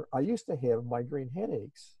 However, I used to have migraine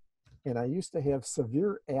headaches, and I used to have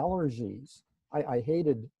severe allergies. I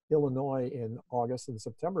hated Illinois in August and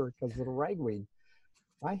September because of the ragweed.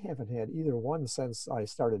 I haven't had either one since I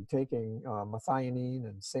started taking methionine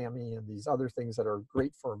and SAMe and these other things that are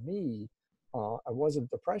great for me. I wasn't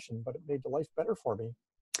depression, but it made the life better for me.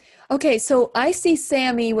 Okay, so I see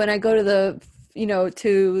SAMe when I go to the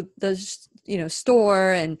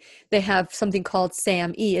store, and they have something called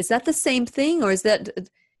SAMe. Is that the same thing, or is that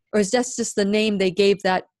just the name they gave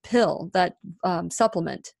that pill, that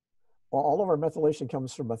supplement? Well, all of our methylation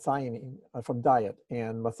comes from methionine, from diet,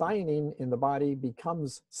 and methionine in the body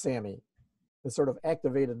becomes SAMe. It's sort of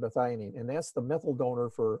activated methionine, and that's the methyl donor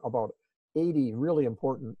for about 80 really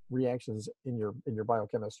important reactions in your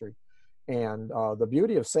biochemistry. And the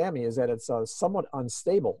beauty of SAMe is that it's somewhat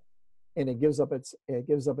unstable, and it gives up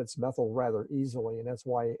its methyl rather easily, and that's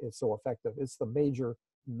why it's so effective. It's the major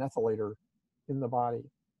methylator in the body.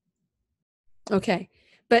 Okay,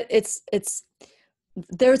 but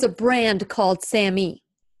there's a brand called SAMe.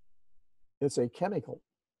 It's a chemical.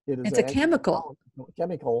 It's a chemical.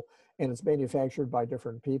 Chemical, and it's manufactured by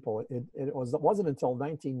different people. It wasn't until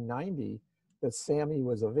 1990 that SAMe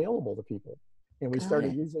was available to people, and we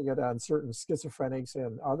started using it on certain schizophrenics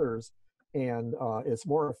and others. And it's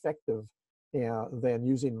more effective than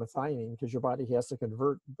using methionine because your body has to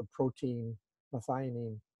convert the protein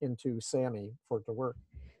methionine into SAMe for it to work.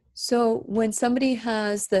 So when somebody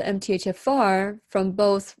has the MTHFR from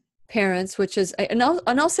both parents, which is, and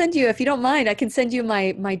I'll send you, if you don't mind, I can send you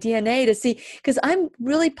my DNA to see, because I'm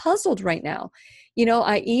really puzzled right now.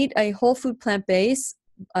 I eat a whole food plant-based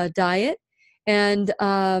diet, and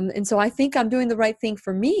so I think I'm doing the right thing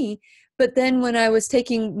for me. But then when I was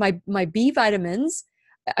taking my B vitamins,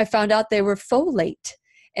 I found out they were folate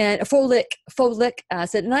and folic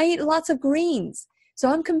acid, and I eat lots of greens. So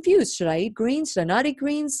I'm confused. Should I eat greens? Should I not eat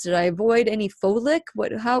greens? Should I avoid any folic?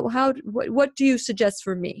 What do you suggest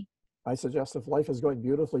for me? I suggest if life is going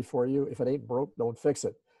beautifully for you, if it ain't broke, don't fix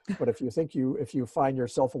it. But if you find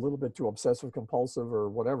yourself a little bit too obsessive compulsive or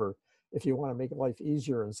whatever, if you want to make life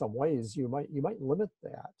easier in some ways, you might limit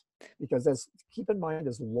that, because that's, keep in mind,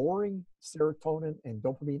 is lowering serotonin and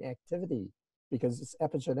dopamine activity, because it's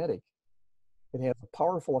epigenetic. It has a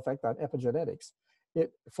powerful effect on epigenetics.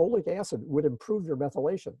 Folic acid would improve your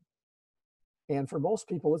methylation. And for most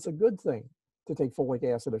people, it's a good thing to take folic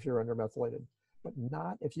acid if you're undermethylated, but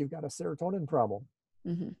not if you've got a serotonin problem.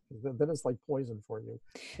 Mm-hmm. Then it's like poison for you.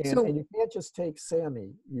 And you can't just take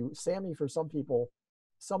SAMe. SAMe, for some people,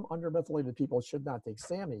 some undermethylated people should not take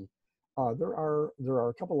SAMe. There are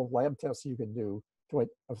a couple of lab tests you can do,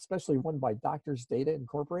 especially one by Doctors Data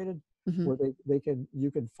Incorporated, Mm-hmm. where you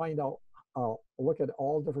can find out, look at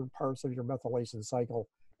all different parts of your methylation cycle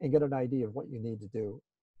and get an idea of what you need to do.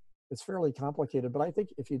 It's fairly complicated, but I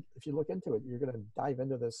think if you look into it, you're going to dive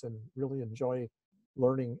into this and really enjoy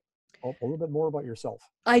learning a little bit more about yourself.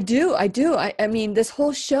 I do. I mean, this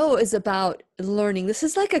whole show is about learning. This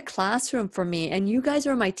is like a classroom for me, and you guys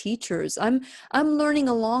are my teachers. I'm learning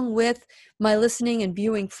along with my listening and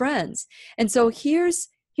viewing friends. And so here's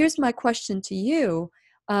my question to you.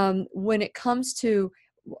 When it comes to,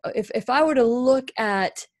 if I were to look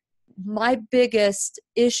at my biggest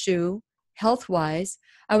issue health-wise,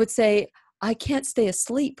 I would say I can't stay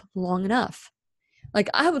asleep long enough. Like,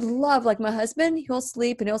 I would love, like, my husband, he'll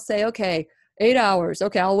sleep and he'll say, okay, 8 hours.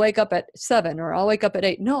 Okay, I'll wake up at 7, or I'll wake up at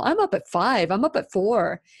 8. No, I'm up at 5. I'm up at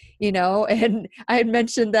 4, and I had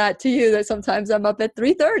mentioned that to you, that sometimes I'm up at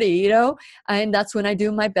 3:30, and that's when I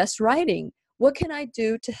do my best writing. What can I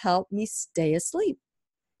do to help me stay asleep?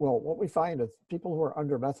 Well, what we find is people who are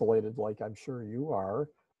undermethylated, like I'm sure you are,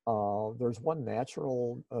 there's one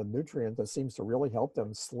natural nutrient that seems to really help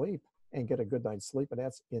them sleep and get a good night's sleep, and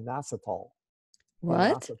that's inositol.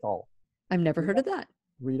 What? Inositol. I've never heard of that.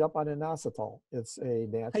 Read up on inositol. It's a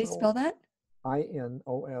natural. How do you spell that?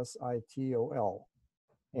 inositol.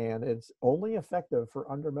 And it's only effective for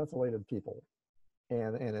undermethylated people.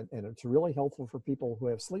 And it's really helpful for people who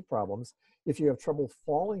have sleep problems. If you have trouble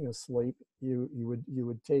falling asleep, you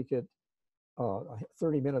would take it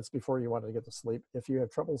 30 minutes before you want to get to sleep. If you have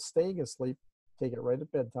trouble staying asleep, take it right at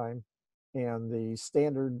bedtime. And the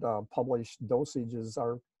standard published dosages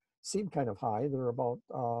seem kind of high. They're about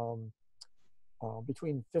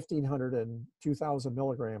between 1,500 and 2,000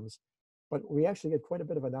 milligrams, but we actually get quite a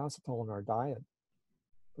bit of inositol in our diet.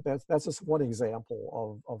 But that's just one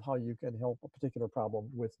example of how you can help a particular problem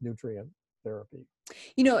with nutrient therapy.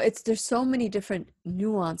 There's so many different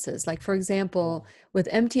nuances. Like, for example, with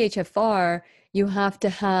MTHFR, you have to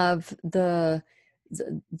have you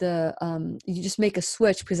just make a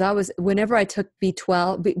switch, because whenever I took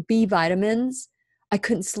B12, B vitamins, I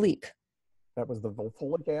couldn't sleep. That was the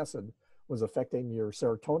folic acid was affecting your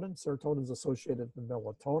serotonin. Serotonin is associated with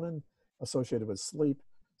melatonin, associated with sleep.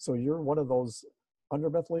 So you're one of those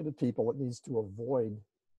undermethylated people that needs to avoid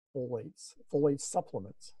folate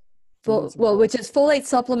supplements. Which is folate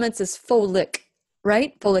supplements is folic,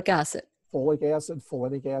 right? Folic acid. Folic acid,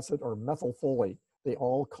 folinic acid, or methylfolate. They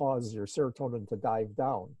all cause your serotonin to dive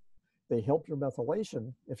down. They help your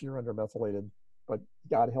methylation if you're undermethylated, but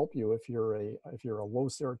God help you if you're a low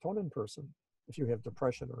serotonin person, if you have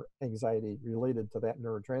depression or anxiety related to that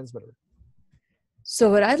neurotransmitter.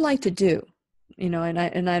 So what I'd like to do, and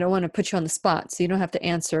I don't want to put you on the spot, so you don't have to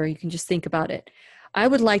answer. You can just think about it. I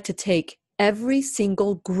would like to take every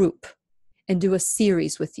single group and do a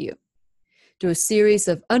series with you. Do a series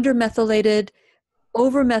of undermethylated,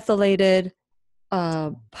 overmethylated,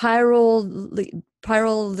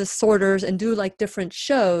 pyral disorders, and do like different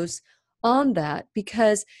shows on that,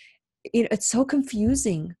 because it's so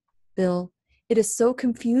confusing, Bill. It is so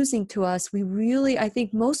confusing to us. I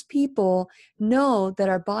think most people know that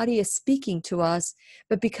our body is speaking to us,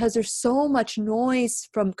 but because there's so much noise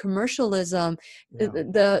from commercialism,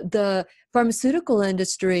 the pharmaceutical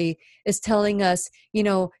industry is telling us,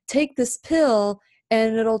 take this pill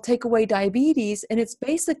and it'll take away diabetes. And it's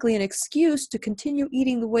basically an excuse to continue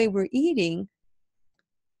eating the way we're eating,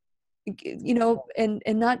 and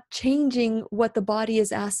not changing what the body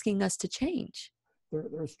is asking us to change.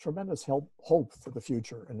 There's tremendous hope for the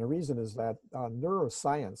future. And the reason is that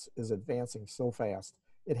neuroscience is advancing so fast.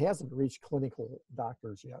 It hasn't reached clinical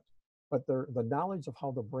doctors yet, but the knowledge of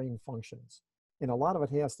how the brain functions, and a lot of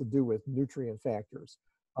it has to do with nutrient factors.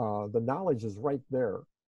 The knowledge is right there.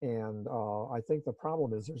 And I think the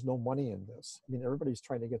problem is there's no money in this. I mean, everybody's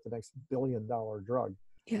trying to get the next billion-dollar drug.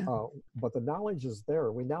 Yeah. But the knowledge is there.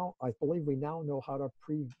 I believe we now know how to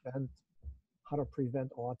prevent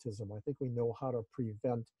autism. I think we know how to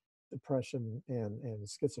prevent depression and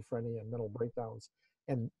schizophrenia and mental breakdowns.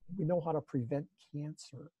 And we know how to prevent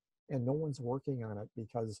cancer. and no one's working on it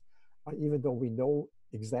because even though we know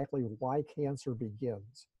exactly why cancer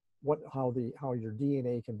begins, how your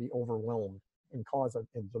DNA can be overwhelmed and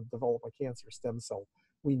develop a cancer stem cell.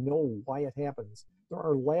 We know why it happens. There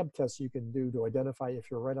are lab tests you can do to identify if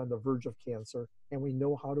you're right on the verge of cancer, and we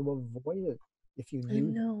know how to avoid it if you I knew.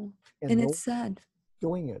 know. And And no it's sad.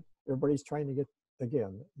 doing it. Everybody's trying to get,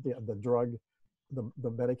 again, the drug,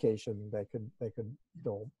 the medication that could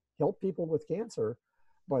help people with cancer,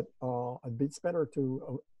 but it's better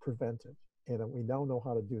to prevent it. And we now know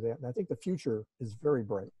how to do that. And I think the future is very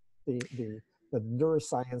bright. The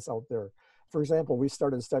neuroscience out there. For example, we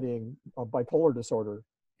started studying bipolar disorder,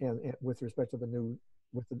 and with respect to the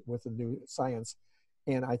new science,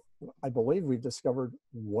 and I believe we've discovered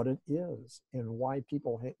what it is and why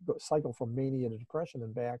people cycle from mania to depression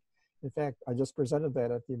and back. In fact, I just presented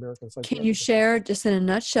that at the American Psychiatric. Can you share, just in a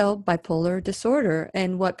nutshell, bipolar disorder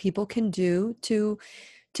and what people can do to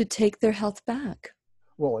take their health back?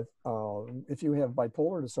 Well, if you have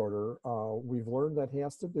bipolar disorder, we've learned that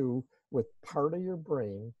has to do with part of your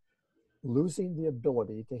brain losing the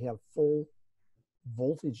ability to have full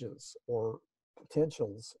voltages or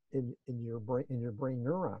potentials in your brain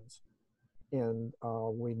neurons. And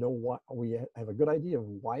we know we have a good idea of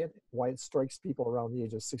why it strikes people around the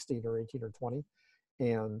age of 16 or 18 or 20.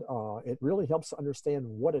 And it really helps understand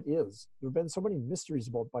what it is. There have been so many mysteries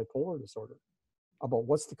about bipolar disorder, about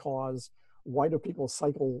what's the cause, why do people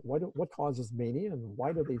cycle, what causes mania, and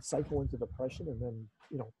why do they cycle into depression? And then,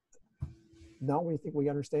 now we think we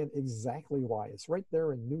understand exactly why. It's right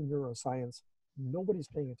there in new neuroscience. Nobody's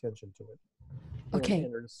paying attention to it. Okay.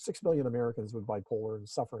 And there's 6 million Americans with bipolar and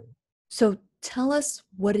suffering. So tell us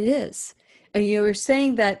what it is. And you were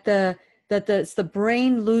saying that it's the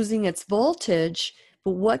brain losing its voltage,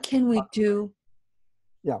 but what can we do?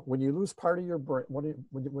 Yeah, when you lose part of your brain,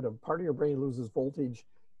 when a part of your brain loses voltage,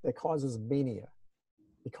 that causes mania.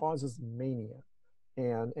 It causes mania.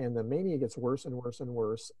 And the mania gets worse and worse and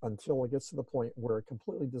worse until it gets to the point where it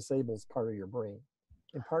completely disables part of your brain.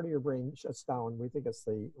 And part of your brain shuts down. We think it's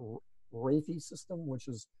the Raphe system, which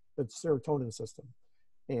is the serotonin system.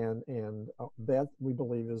 And that, we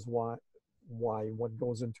believe, is why one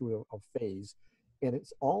goes into a phase. And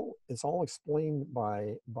it's all explained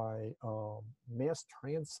by mass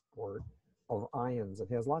transport of ions. It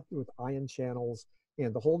has a lot to do with ion channels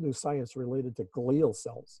and the whole new science related to glial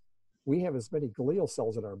cells. We have as many glial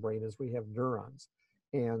cells in our brain as we have neurons,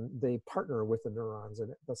 and they partner with the neurons.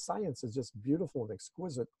 And the science is just beautiful and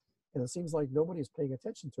exquisite. And it seems like nobody's paying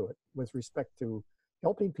attention to it with respect to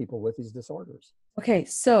helping people with these disorders. Okay,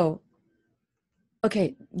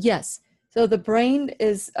 yes. So the brain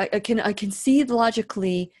is, I can see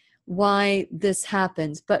logically why this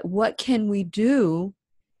happens, but what can we do?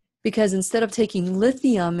 Because instead of taking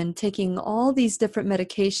lithium and taking all these different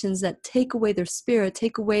medications that take away their spirit,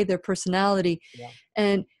 take away their personality,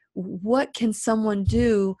 and what can someone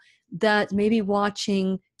do that maybe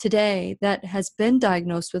watching today that has been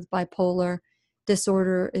diagnosed with bipolar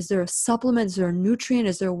disorder? Is there a supplement? Is there a nutrient?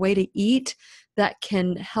 Is there a way to eat that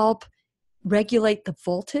can help regulate the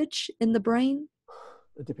voltage in the brain?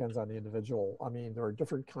 It depends on the individual. I mean, there are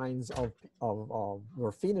different kinds of or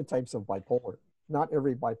phenotypes of bipolar. Not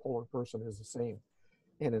every bipolar person is the same.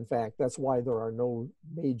 And in fact, that's why there are no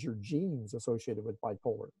major genes associated with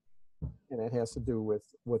bipolar. And it has to do with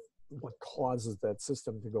what causes that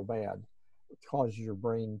system to go bad. It causes your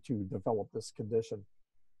brain to develop this condition.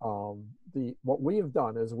 What we have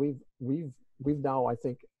done is we've now, I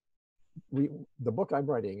think, the book I'm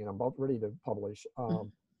writing and I'm about ready to publish,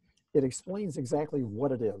 it explains exactly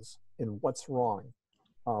what it is and what's wrong.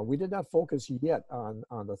 We did not focus yet on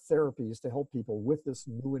the therapies to help people with this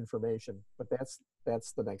new information, but that's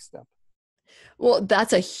the next step. Well,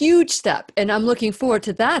 that's a huge step, and I'm looking forward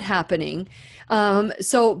to that happening.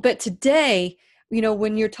 But today,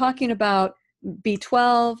 when you're talking about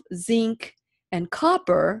B12, zinc, and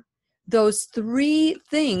copper, those three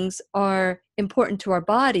things are important to our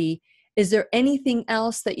body. Is there anything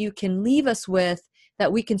else that you can leave us with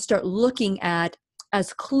that we can start looking at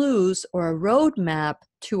as clues or a roadmap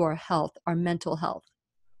to our health, our mental health?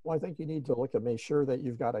 Well, I think you need to look at make sure that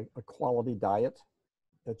you've got a quality diet,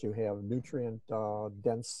 that you have nutrient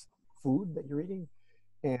dense food that you're eating,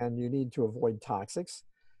 and you need to avoid toxics.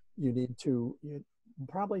 You need to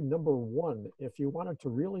probably, number one, if you wanted to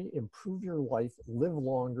really improve your life, live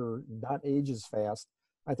longer, not age as fast,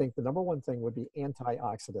 I think the number one thing would be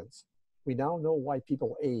antioxidants. We now know why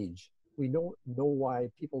people age. We know why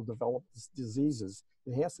people develop diseases.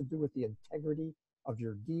 It has to do with the integrity of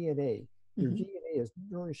your DNA. Your DNA is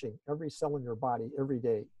nourishing every cell in your body every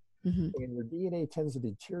day. And your DNA tends to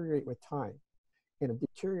deteriorate with time. and it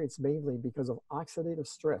deteriorates mainly because of oxidative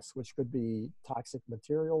stress, which could be toxic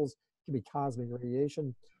materials, could be cosmic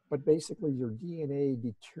radiation, but basically your DNA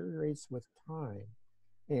deteriorates with time.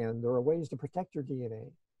 And there are ways to protect your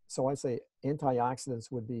DNA. So I say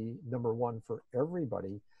antioxidants would be number one for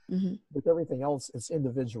everybody. Mm-hmm. With everything else, it's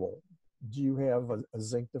individual. Do you have a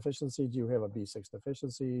zinc deficiency? Do you have a B6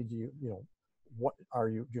 deficiency? Do you, what are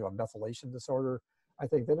you, do you have a methylation disorder? I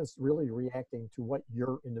think then it's really reacting to what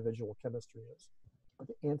your individual chemistry is. But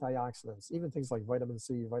the antioxidants, even things like vitamin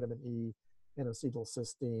C, vitamin E,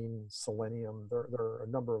 N-acetylcysteine, selenium, there are a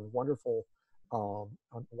number of wonderful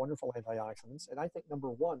antioxidants. And I think number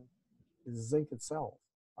one is zinc itself.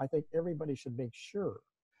 I think everybody should make sure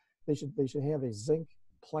they should have a zinc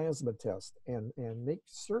plasma test and make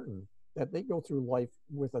certain that they go through life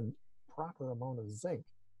with a proper amount of zinc,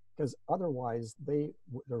 because otherwise their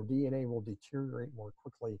DNA will deteriorate more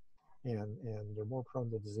quickly and they're more prone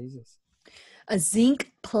to diseases. A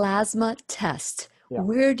zinc plasma test. Yeah.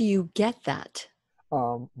 Where do you get that?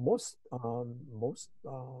 Most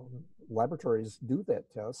laboratories do that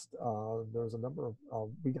test. There's a number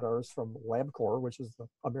of, we get ours from LabCorp, which is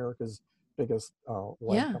America's biggest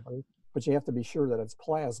lab company. But you have to be sure that it's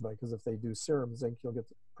plasma, because if they do serum zinc, you'll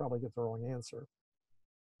probably get the wrong answer.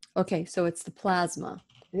 Okay, so it's the plasma.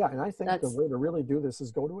 Yeah, and I think the way to really do this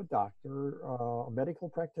is go to a doctor, a medical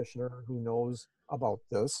practitioner who knows about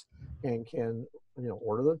this and can,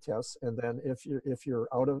 order the tests. And then if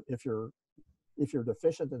you're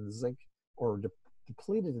deficient in zinc or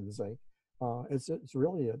depleted in zinc,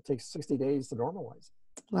 it takes 60 days to normalize.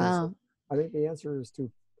 Wow. So I think the answer is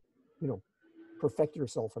to, perfect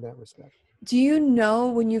yourself in that respect. Do you know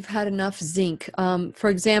when you've had enough zinc? For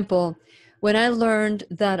example, when I learned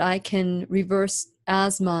that I can reverse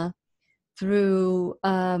asthma through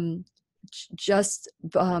not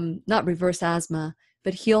reverse asthma,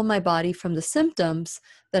 but heal my body from the symptoms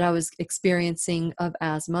that I was experiencing of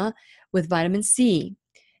asthma with vitamin C.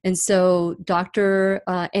 And so Dr.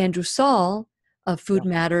 Andrew Saul of Food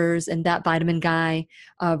Matters and That Vitamin Guy,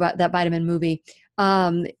 that vitamin movie,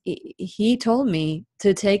 he told me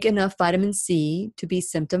to take enough vitamin C to be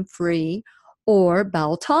symptom-free or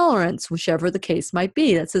bowel tolerance, whichever the case might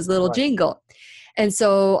be. That's his little jingle. And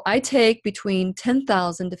so I take between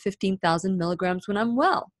 10,000 to 15,000 milligrams when I'm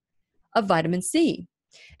well of vitamin C.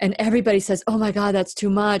 And everybody says, oh my God, that's too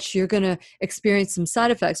much. You're going to experience some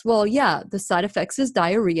side effects. Well, yeah, the side effects is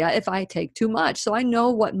diarrhea if I take too much. So I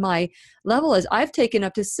know what my level is. I've taken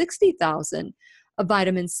up to 60,000 of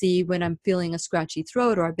vitamin C when I'm feeling a scratchy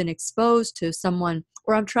throat, or I've been exposed to someone,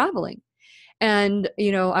 or I'm traveling. And,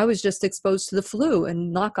 I was just exposed to the flu,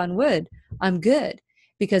 and knock on wood, I'm good,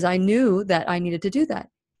 because I knew that I needed to do that.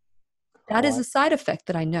 That is a side effect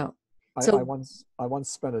that I know. I once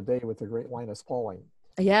spent a day with the great Linus Pauling.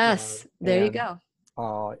 Yes, there you go.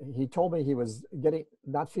 He told me he was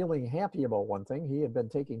not feeling happy about one thing. He had been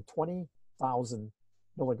taking 20,000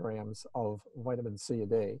 milligrams of vitamin C a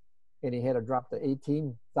day, and he had to drop to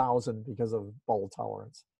 18,000 because of bowel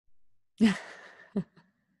tolerance.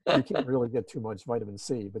 You can't really get too much vitamin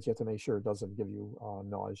C, but you have to make sure it doesn't give you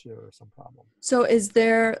nausea or some problem. So is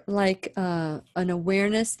there like an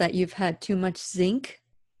awareness that you've had too much zinc?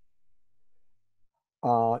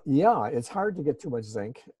 Yeah, it's hard to get too much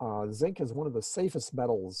zinc. Zinc is one of the safest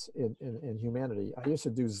metals in humanity. I used to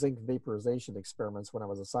do zinc vaporization experiments when I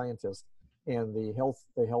was a scientist, and the health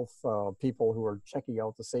people who were checking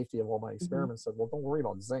out the safety of all my experiments said, well, don't worry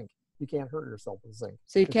about zinc. You can't hurt yourself with zinc.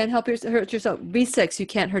 So you can't hurt yourself. B6, you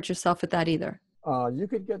can't hurt yourself with that either. You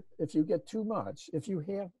could if you get too much,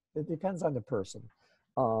 it depends on the person.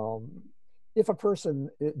 If a person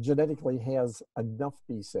genetically has enough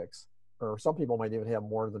B6, or some people might even have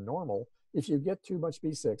more than normal, if you get too much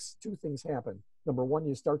B6, two things happen. Number one,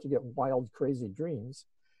 you start to get wild, crazy dreams.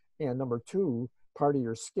 And number two, part of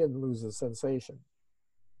your skin loses sensation.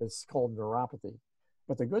 It's called neuropathy.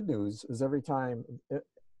 But the good news is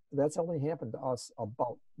that's only happened to us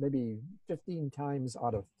about maybe 15 times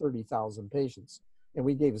out of 30,000 patients. And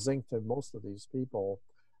we gave zinc to most of these people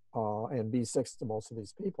and B6 to most of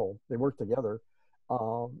these people. They work together.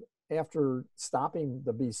 After stopping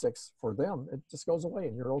the B6 for them, it just goes away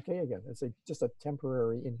and you're okay again. It's just a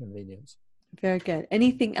temporary inconvenience. Very good.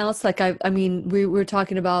 Anything else? Like, I mean, we were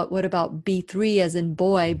talking about, what about B3 as in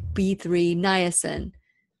boy, B3, niacin?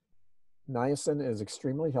 Niacin is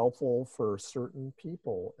extremely helpful for certain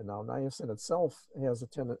people. And now niacin itself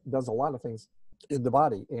does a lot of things in the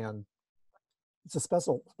body. And it's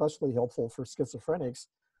especially helpful for schizophrenics,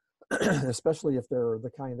 especially if they're the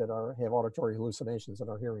kind that have auditory hallucinations and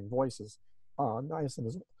are hearing voices.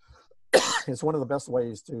 Niacin is one of the best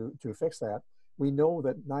ways to fix that. we know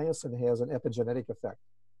that niacin has an epigenetic effect,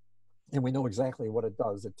 and we know exactly what it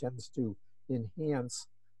does. It tends to enhance,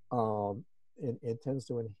 it tends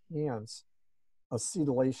to enhance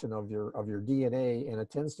acetylation of your DNA, and it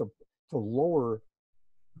tends to lower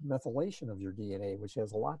methylation of your DNA, which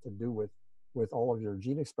has a lot to do with all of your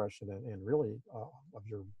gene expression and really of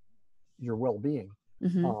your well-being.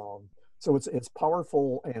 So it's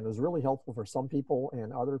powerful and is really helpful for some people,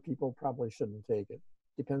 and other people probably shouldn't take it.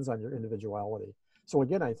 Depends on your individuality. So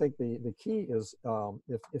again, I think the key is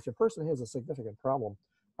if a person has a significant problem,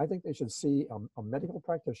 I think they should see a medical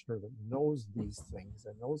practitioner that knows these things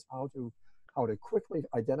and knows how to quickly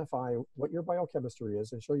identify what your biochemistry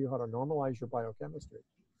is and show you how to normalize your biochemistry.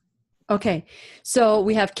 Okay, so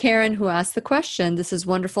we have Karen who asked the question. This is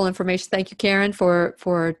wonderful information. Thank you, Karen,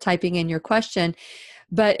 for typing in your question.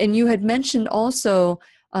 And you had mentioned also,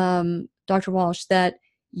 Dr. Walsh, that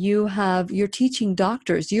you're teaching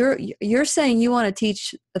doctors. You're saying you want to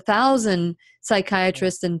teach 1,000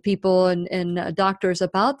 psychiatrists and people and doctors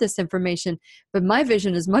about this information. But my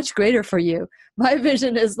vision is much greater for you. My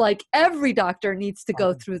vision is like every doctor needs to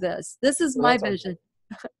go through this. This is my vision.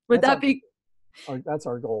 Would that be? That's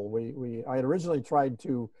our goal. I had originally tried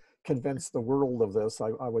to convince the world of this.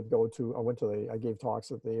 I gave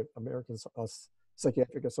talks at the American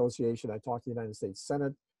Psychiatric Association. I talked to the United States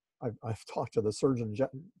Senate. I've talked to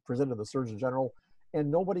presented to the Surgeon General,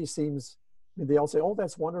 and nobody seems, they all say, oh,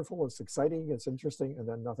 that's wonderful, it's exciting, it's interesting, and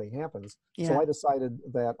then nothing happens. Yeah. So I decided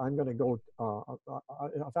that I'm going to go,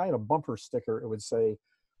 if I had a bumper sticker, it would say,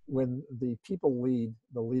 when the people lead,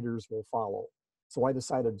 the leaders will follow. So I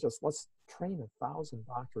decided let's train 1,000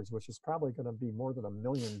 doctors, which is probably going to be more than 1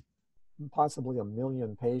 million, possibly 1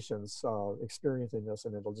 million patients experiencing this,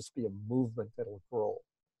 and it'll just be a movement that'll grow.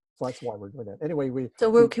 So that's why we're doing that. Anyway, So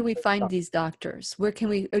where can we find these doctors? Where can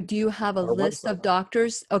we? Do you have a list of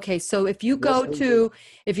doctors? Okay, so if you go to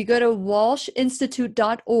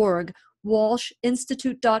walshinstitute.org,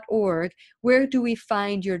 walshinstitute.org, where do we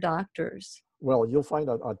find your doctors? Well, you'll find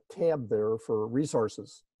a tab there for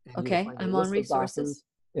resources. Okay, I'm on resources.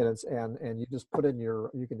 And you just put in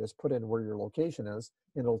you can just put in where your location is,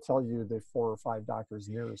 and it'll tell you the 4 or 5 doctors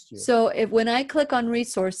nearest you. So when I click on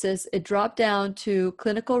resources, it dropped down to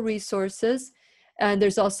clinical resources, and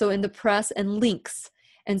there's also in the press and links.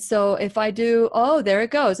 And so if I do, there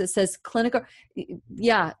it goes. It says clinical.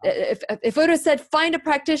 Yeah, if it would have said find a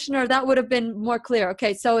practitioner, that would have been more clear.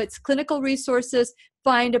 Okay, so it's clinical resources,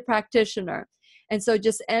 find a practitioner. And so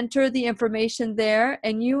just enter the information there,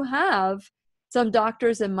 and you have some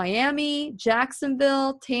doctors in Miami,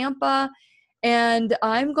 Jacksonville, Tampa, and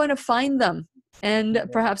I'm going to find them. And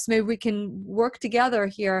perhaps maybe we can work together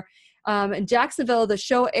here. In Jacksonville, the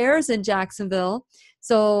show airs in Jacksonville.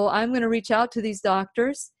 So I'm going to reach out to these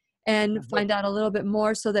doctors and find out a little bit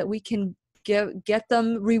more so that we can get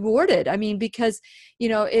them rewarded. I mean, because,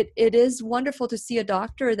 it is wonderful to see a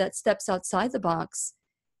doctor that steps outside the box.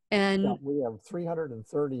 And we have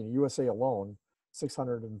 330 in USA alone,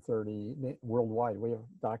 630 worldwide. We have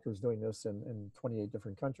doctors doing this in 28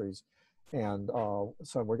 different countries. And so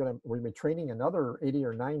we're going to be training another 80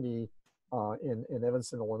 or 90 in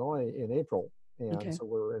Evanston, Illinois in April. And so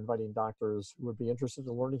we're inviting doctors who would be interested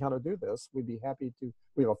in learning how to do this. We'd be happy to.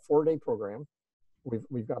 We have a 4-day program.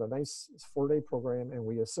 We've got a nice 4-day program, and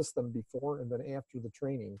we assist them before and then after the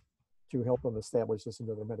training to help them establish this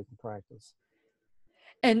into their medical practice.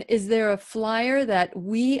 And is there a flyer that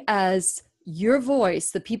we, as your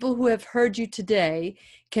voice, the people who have heard you today,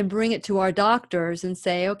 can bring it to our doctors and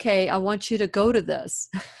say, okay, I want you to go to this?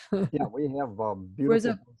 Yeah, we have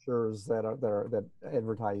beautiful brochures that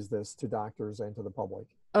advertise this to doctors and to the public.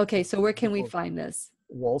 Okay, so where can we find this?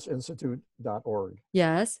 WalshInstitute.org.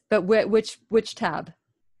 Yes, but which tab?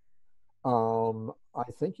 I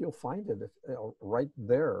think you'll find it right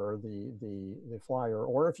there, the flyer,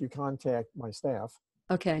 or if you contact my staff.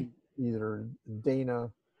 Okay. Either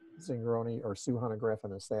Dana Zingroni or Sue Honegraff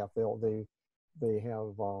and the staff, they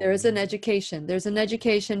have. There's an education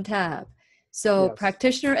tab. So yes.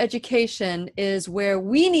 Practitioner education is where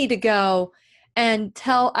we need to go and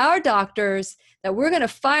tell our doctors that we're going to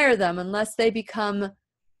fire them unless they become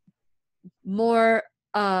more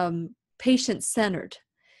patient-centered,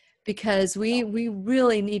 because we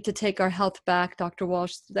really need to take our health back. Dr.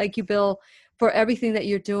 Walsh, thank you, Bill, for everything that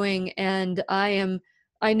you're doing. And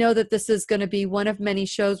I know that this is going to be one of many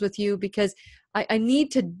shows with you, because I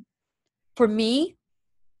need to dumb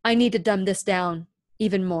this down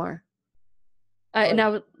even more. And I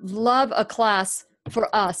would love a class for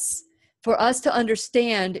us to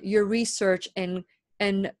understand your research and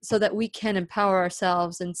so that we can empower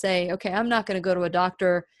ourselves and say, okay, I'm not going to go to a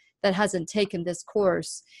doctor that hasn't taken this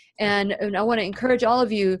course. And I want to encourage all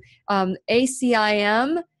of you.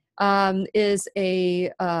 ACIM is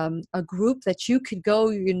a group that you could go,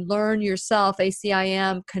 you can learn yourself.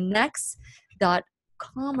 ACIM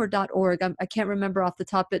connects.com or .org. I can't remember off the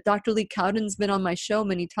top, but Dr. Lee Cowden's been on my show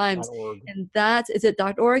many times. .org. And is it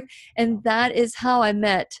 .org? And that is how I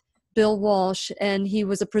met Bill Walsh, and he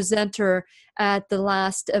was a presenter at the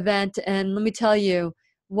last event. And let me tell you,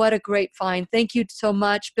 what a great find. Thank you so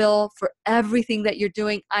much, Bill, for everything that you're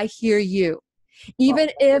doing. I hear you. Even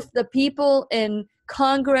if the people in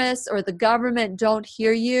Congress or the government don't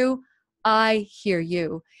hear you, I hear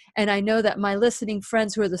you. And I know that my listening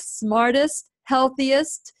friends who are the smartest,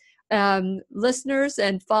 healthiest listeners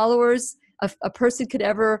and followers a person could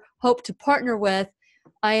ever hope to partner with,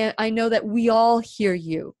 I know that we all hear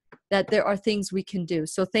you, that there are things we can do.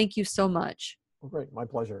 So thank you so much. Great, my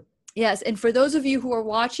pleasure. Yes, and for those of you who are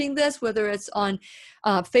watching this, whether it's on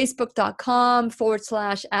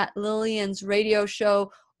Facebook.com/@Lillian's radio show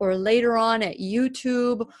or later on at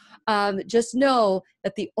YouTube, just know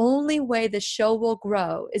that the only way the show will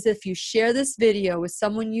grow is if you share this video with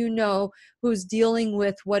someone you know who's dealing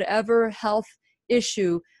with whatever health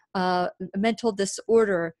issue, mental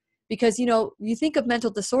disorder. Because, you think of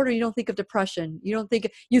mental disorder, you don't think of depression. You think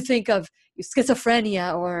of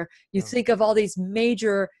schizophrenia, or you think of all these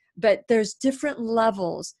major, but there's different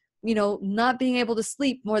levels. Not being able to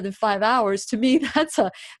sleep more than 5 hours, to me, that's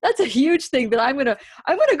a huge thing that I'm gonna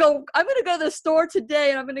go to the store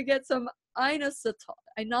today, and I'm gonna get some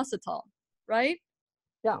inositol, right?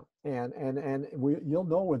 Yeah, and you'll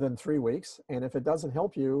know within 3 weeks, and if it doesn't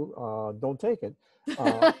help you, don't take it.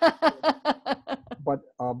 But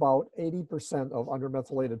about 80% of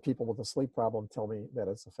undermethylated people with a sleep problem tell me that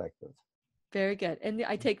it's effective. Very good. And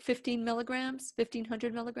I take 15 milligrams,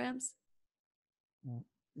 1,500 milligrams?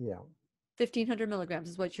 Yeah. 1,500 milligrams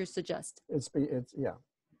is what you suggest. It's yeah.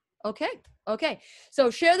 Okay.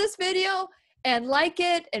 So share this video and like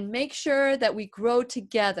it, and make sure that we grow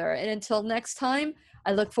together. And until next time,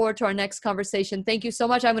 I look forward to our next conversation. Thank you so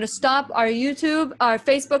much. I'm going to stop our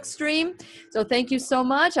Facebook stream. So thank you so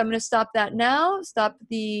much. I'm going to stop that now. Stop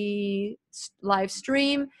the live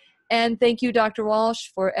stream. And thank you, Dr. Walsh,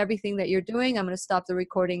 for everything that you're doing. I'm going to stop the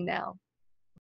recording now.